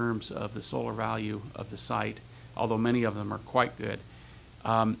in terms of the solar value of the site, although many of them are quite good.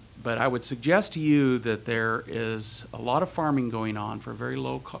 But I would suggest to you that there is a lot of farming going on for a very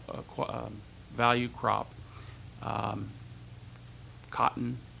low value crop.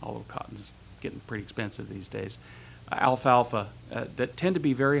 Cotton, although cotton's getting pretty expensive these days. Alfalfa, that tend to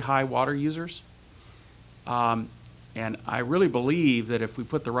be very high water users. And I really believe that if we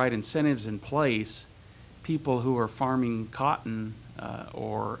put the right incentives in place, people who are farming cotton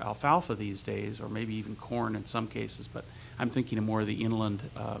or alfalfa these days, or maybe even corn in some cases, but I'm thinking of more of the inland,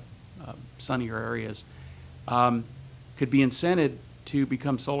 sunnier areas, could be incented to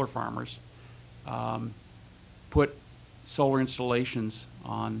become solar farmers, put solar installations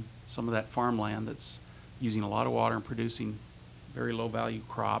on some of that farmland that's using a lot of water and producing very low value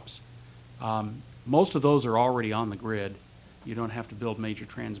crops. Most of those are already on the grid. You don't have to build major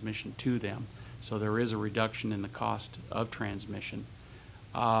transmission to them, so there is a reduction in the cost of transmission.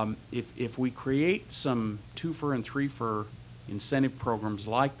 If we create some 2-fer and 3-fer incentive programs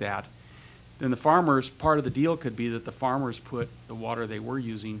like that, then the farmers, part of the deal could be that the farmers put the water they were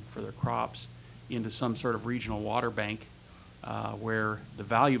using for their crops into some sort of regional water bank, where the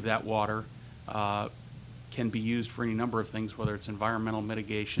value of that water can be used for any number of things, whether it's environmental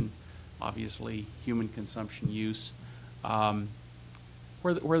mitigation, obviously human consumption use,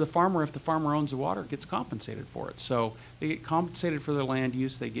 where the farmer, if the farmer owns the water, gets compensated for it. So they get compensated for their land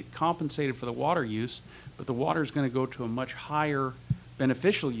use, they get compensated for the water use, but the water is going to go to a much higher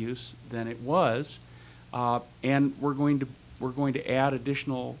beneficial use than it was, and we're going to add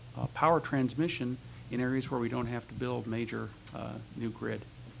additional power transmission in areas where we don't have to build major new grid.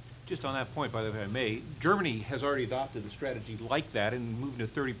 Just on that point, by the way, if I may, Germany has already adopted a strategy like that and moving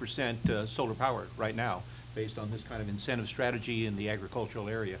to 30% solar power right now, based on this kind of incentive strategy in the agricultural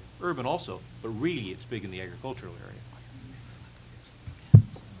area. Urban also, but really it's big in the agricultural area.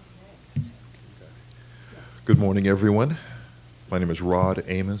 Good morning, everyone. My name is Rod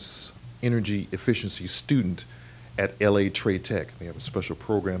Amos, energy efficiency student at LA Trade Tech. They have a special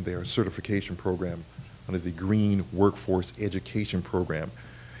program there, a certification program under the Green Workforce Education Program.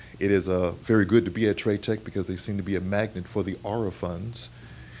 It is very good to be at Trade Tech because they seem to be a magnet for the ARA funds,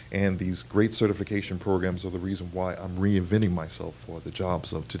 and these great certification programs are the reason why I'm reinventing myself for the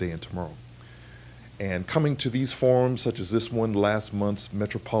jobs of today and tomorrow. And coming to these forums, such as this one, last month's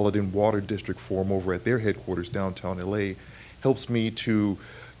Metropolitan Water District Forum over at their headquarters downtown LA, helps me to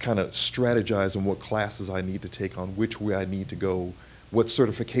kind of strategize on what classes I need to take, on which way I need to go, what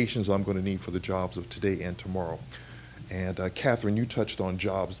certifications I'm going to need for the jobs of today and tomorrow. And Katherine, you touched on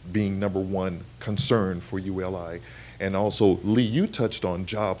jobs being #1 concern for ULI. And also, Lee, you touched on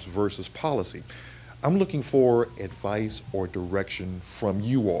jobs versus policy. I'm looking for advice or direction from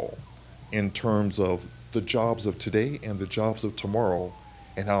you all in terms of the jobs of today and the jobs of tomorrow,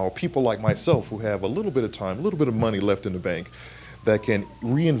 and how people like myself who have a little bit of time, a little bit of money left in the bank, that can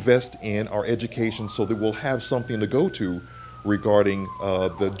reinvest in our education so that we'll have something to go to regarding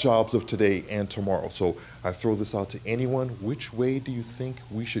the jobs of today and tomorrow. So I throw this out to anyone. Which way do you think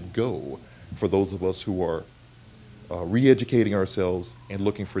we should go for those of us who are re-educating ourselves and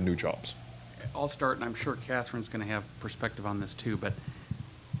looking for new jobs? I'll start, and I'm sure Catherine's going to have perspective on this too, but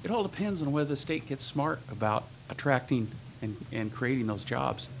it all depends on whether the state gets smart about attracting and creating those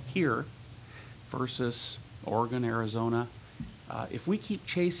jobs here versus Oregon, Arizona. If we keep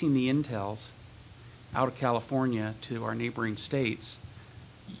chasing the intels out of California to our neighboring states,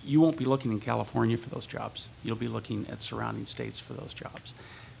 you won't be looking in California for those jobs. You'll be looking at surrounding states for those jobs.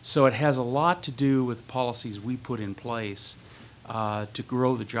 So it has a lot to do with policies we put in place to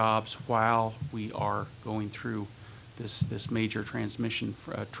grow the jobs while we are going through this major transition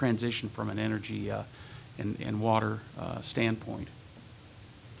from an energy and water standpoint.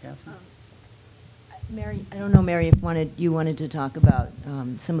 Catherine? Mary, I don't know, Mary, if you wanted to talk about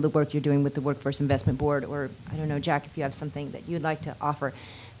some of the work you're doing with the Workforce Investment Board, or I don't know, Jack, if you have something that you'd like to offer.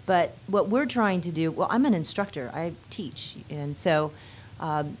 But what we're trying to do, well, I'm an instructor. I teach. And so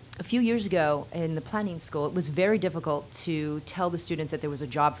a few years ago in the planning school, it was very difficult to tell the students that there was a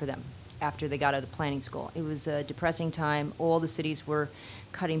job for them after they got out of planning school. It was a depressing time. All the cities were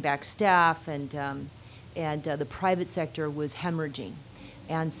cutting back staff, and the private sector was hemorrhaging.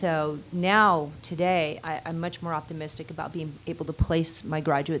 And so now, today, I'm much more optimistic about being able to place my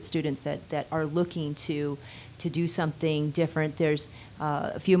graduate students that are looking to do something different. There's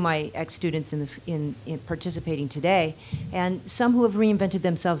a few of my ex-students in participating today, and some who have reinvented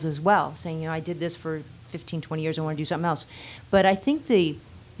themselves as well, saying, you know, I did this for 15, 20 years, I want to do something else. But I think the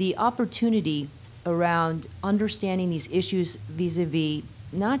opportunity around understanding these issues vis-a-vis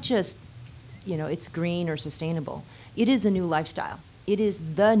not just, you know, it's green or sustainable. It is a new lifestyle. It is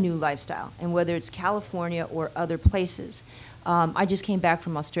the new lifestyle, and whether it's California or other places. I just came back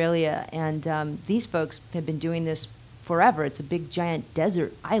from Australia, and these folks have been doing this forever. It's a big, giant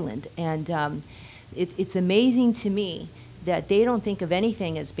desert island, and it's amazing to me that they don't think of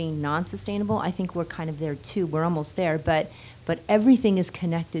anything as being non-sustainable. I think we're kind of there too. We're almost there, but everything is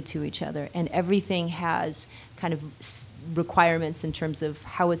connected to each other, and everything has kind of requirements in terms of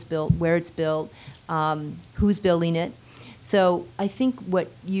how it's built, where it's built, who's building it. So I think what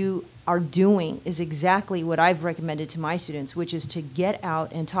you are doing is exactly what I've recommended to my students, which is to get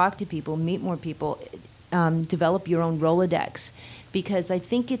out and talk to people, meet more people, develop your own Rolodex, because I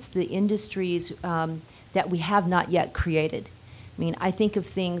think it's the industries that we have not yet created. I mean, I think of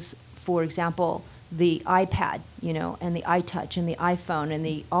things, for example, the iPad, you know, and the iTouch and the iPhone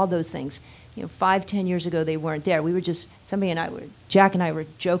and all those things. You know, 5, 10 years ago, they weren't there. We were just, Jack and I were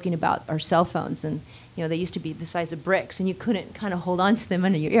joking about our cell phones, and you know, they used to be the size of bricks, and you couldn't kind of hold on to them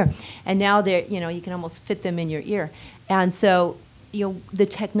under your ear. And now they're, you know, you can almost fit them in your ear. And so, you know, the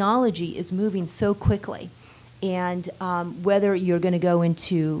technology is moving so quickly. And whether you're going to go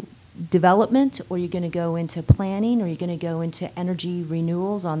into development, or you're going to go into planning, or you're going to go into energy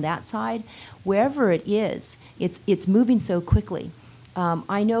renewals on that side, wherever it is, it's moving so quickly.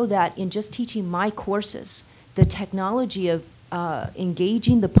 I know that in just teaching my courses, the technology of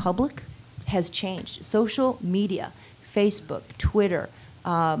engaging the public has changed. Social media, Facebook, Twitter,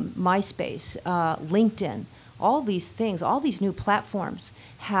 MySpace, LinkedIn, all these things, all these new platforms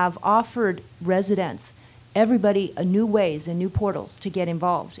have offered residents, everybody, new ways and new portals to get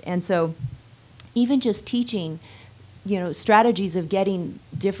involved. And so even just teaching, you know, strategies of getting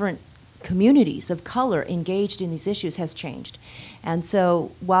different communities of color engaged in these issues has changed. And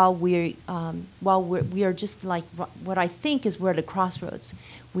so while we are just like what I think is we're at a crossroads.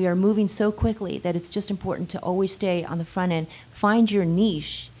 We are moving so quickly that it's just important to always stay on the front end, find your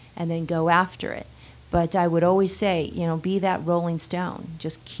niche, and then go after it. But I would always say, you know, be that rolling stone.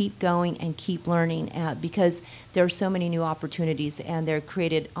 Just keep going and keep learning, because there are so many new opportunities, and they're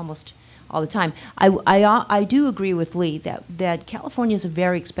created almost all the time. I do agree with Lee that California is a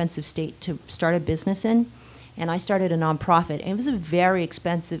very expensive state to start a business in, and I started a nonprofit, and it was a very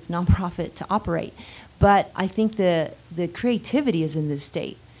expensive nonprofit to operate. But I think the creativity is in this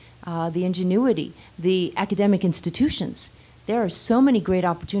state, the ingenuity, the academic institutions. There are so many great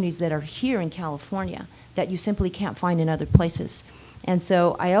opportunities that are here in California that you simply can't find in other places. And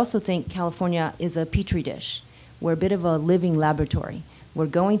so I also think California is a petri dish. We're a bit of a living laboratory. We're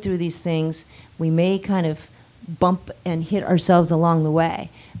going through these things. We may kind of bump and hit ourselves along the way,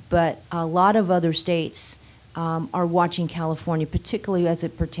 but a lot of other states are watching California, particularly as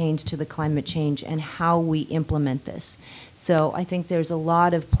it pertains to the climate change and how we implement this. So I think there's a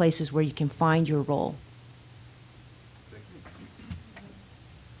lot of places where you can find your role.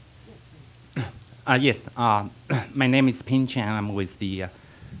 Yes, my name is Pin Chen. I'm with the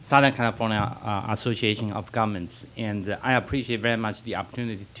Southern California Association of Governments, and I appreciate very much the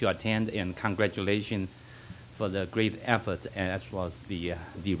opportunity to attend, and congratulations for the great effort as well as the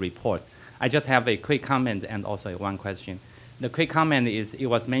report. I just have a quick comment and also one question. The quick comment is, it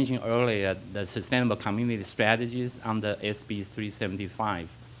was mentioned earlier, the sustainable community strategies under SB 375.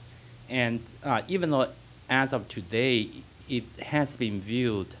 And even though as of today, it has been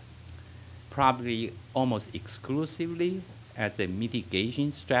viewed probably almost exclusively as a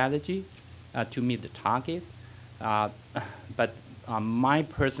mitigation strategy to meet the target. But my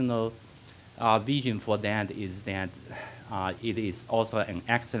personal vision for that is that it is also an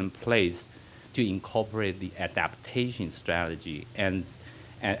excellent place to incorporate the adaptation strategy. And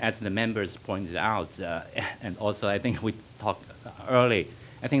as the members pointed out, and also I think we talked early,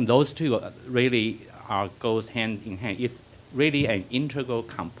 I think those two really goes hand in hand. It's really an integral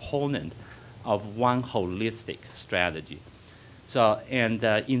component of one holistic strategy. So, and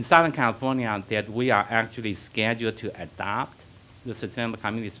in Southern California, that we are actually scheduled to adopt the sustainable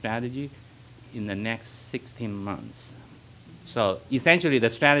community strategy in the next 16 months. So essentially, the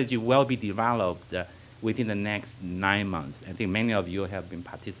strategy will be developed within the next 9 months. I think many of you have been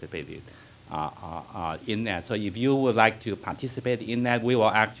participating in that. So if you would like to participate in that, we will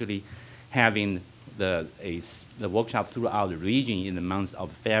actually having the workshop throughout the region in the months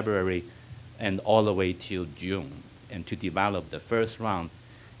of February and all the way till June, and to develop the first round.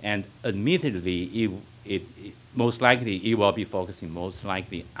 And admittedly, it most likely it will be focusing most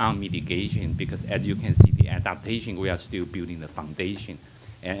likely on mitigation, because as you can see, the adaptation, we are still building the foundation.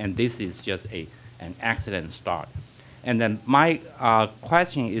 And this is just an excellent start. And then my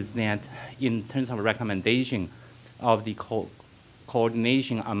question is that in terms of recommendation of the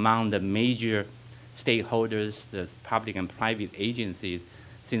coordination among the major stakeholders, the public and private agencies,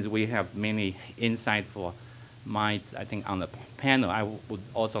 since we have many insightful minds, I think, on the panel, I would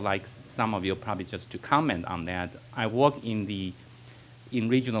also like some of you probably just to comment on that. I worked in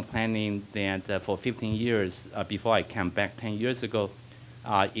regional planning that for 15 years before I came back 10 years ago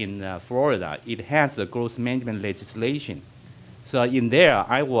in Florida. It has the growth management legislation. So in there,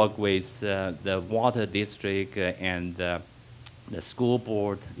 I work with the water district and the school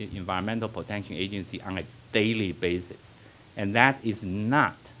board, the environmental protection agency on a daily basis. And that is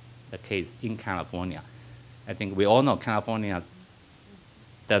not the case in California. I think we all know California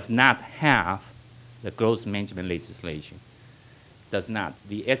does not have the growth management legislation. Does not.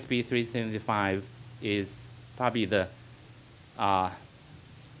 The SB 375 is probably the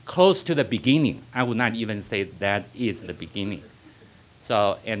close to the beginning. I would not even say that is the beginning.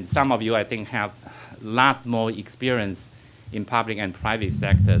 So, and some of you, I think, have a lot more experience in public and private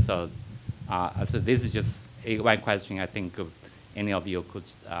sector. So, so this is just one question. I think if any of you could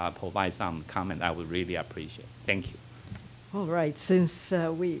provide some comment, I would really appreciate. Thank you. All right, since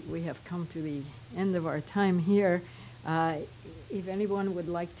we have come to the end of our time here, if anyone would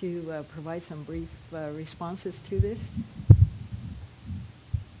like to provide some brief responses to this.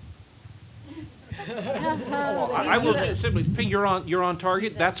 I will just simply, you're on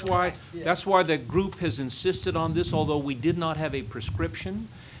target. That's why the group has insisted on this, although we did not have a prescription.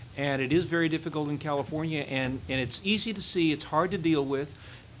 And it is very difficult in California, and it's easy to see, it's hard to deal with.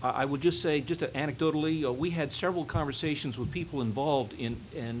 I would just say, just anecdotally, we had several conversations with people involved in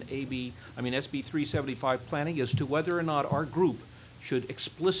SB 375 planning as to whether or not our group should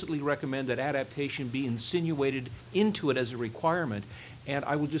explicitly recommend that adaptation be insinuated into it as a requirement. And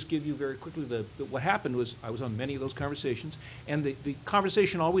I will just give you very quickly what happened was I was on many of those conversations, and the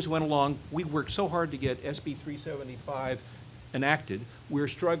conversation always went along. We worked so hard to get SB 375 enacted. We're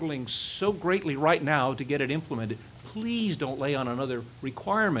struggling so greatly right now to get it implemented. Please don't lay on another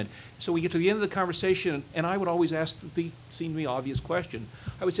requirement. So we get to the end of the conversation, and I would always ask the seemed to me obvious question.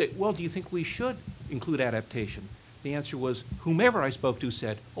 I would say, well, do you think we should include adaptation? The answer was, whomever I spoke to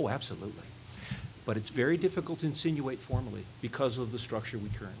said, oh, absolutely. But it's very difficult to insinuate formally because of the structure we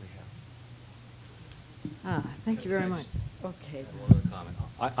currently have. Thank you very much. Okay. One other comment.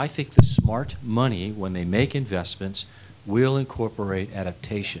 I think the smart money, when they make investments, will incorporate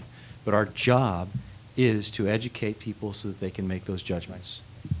adaptation. But our job is to educate people so that they can make those judgments.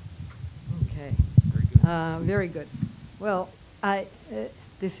 Okay. Very good. Well,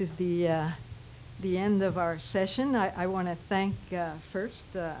 this is the end of our session. I want to thank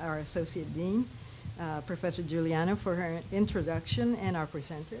first our Associate Dean, Professor Giuliano, for her introduction, and our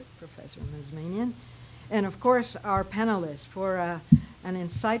presenter, Professor Mazmanian, and of course our panelists for an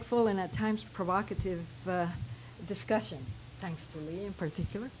insightful and at times provocative discussion, thanks to Lee in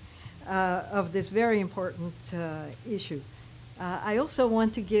particular, of this very important issue. I also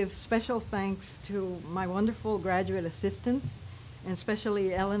want to give special thanks to my wonderful graduate assistants, and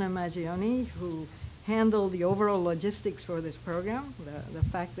especially Elena Maggioni, who handled the overall logistics for this program. The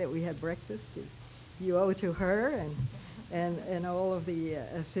fact that we had breakfast, you owe to her and all of the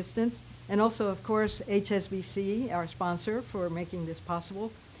assistants. And also, of course, HSBC, our sponsor, for making this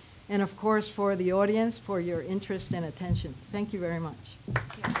possible. And of course, for the audience, for your interest and attention. Thank you very much.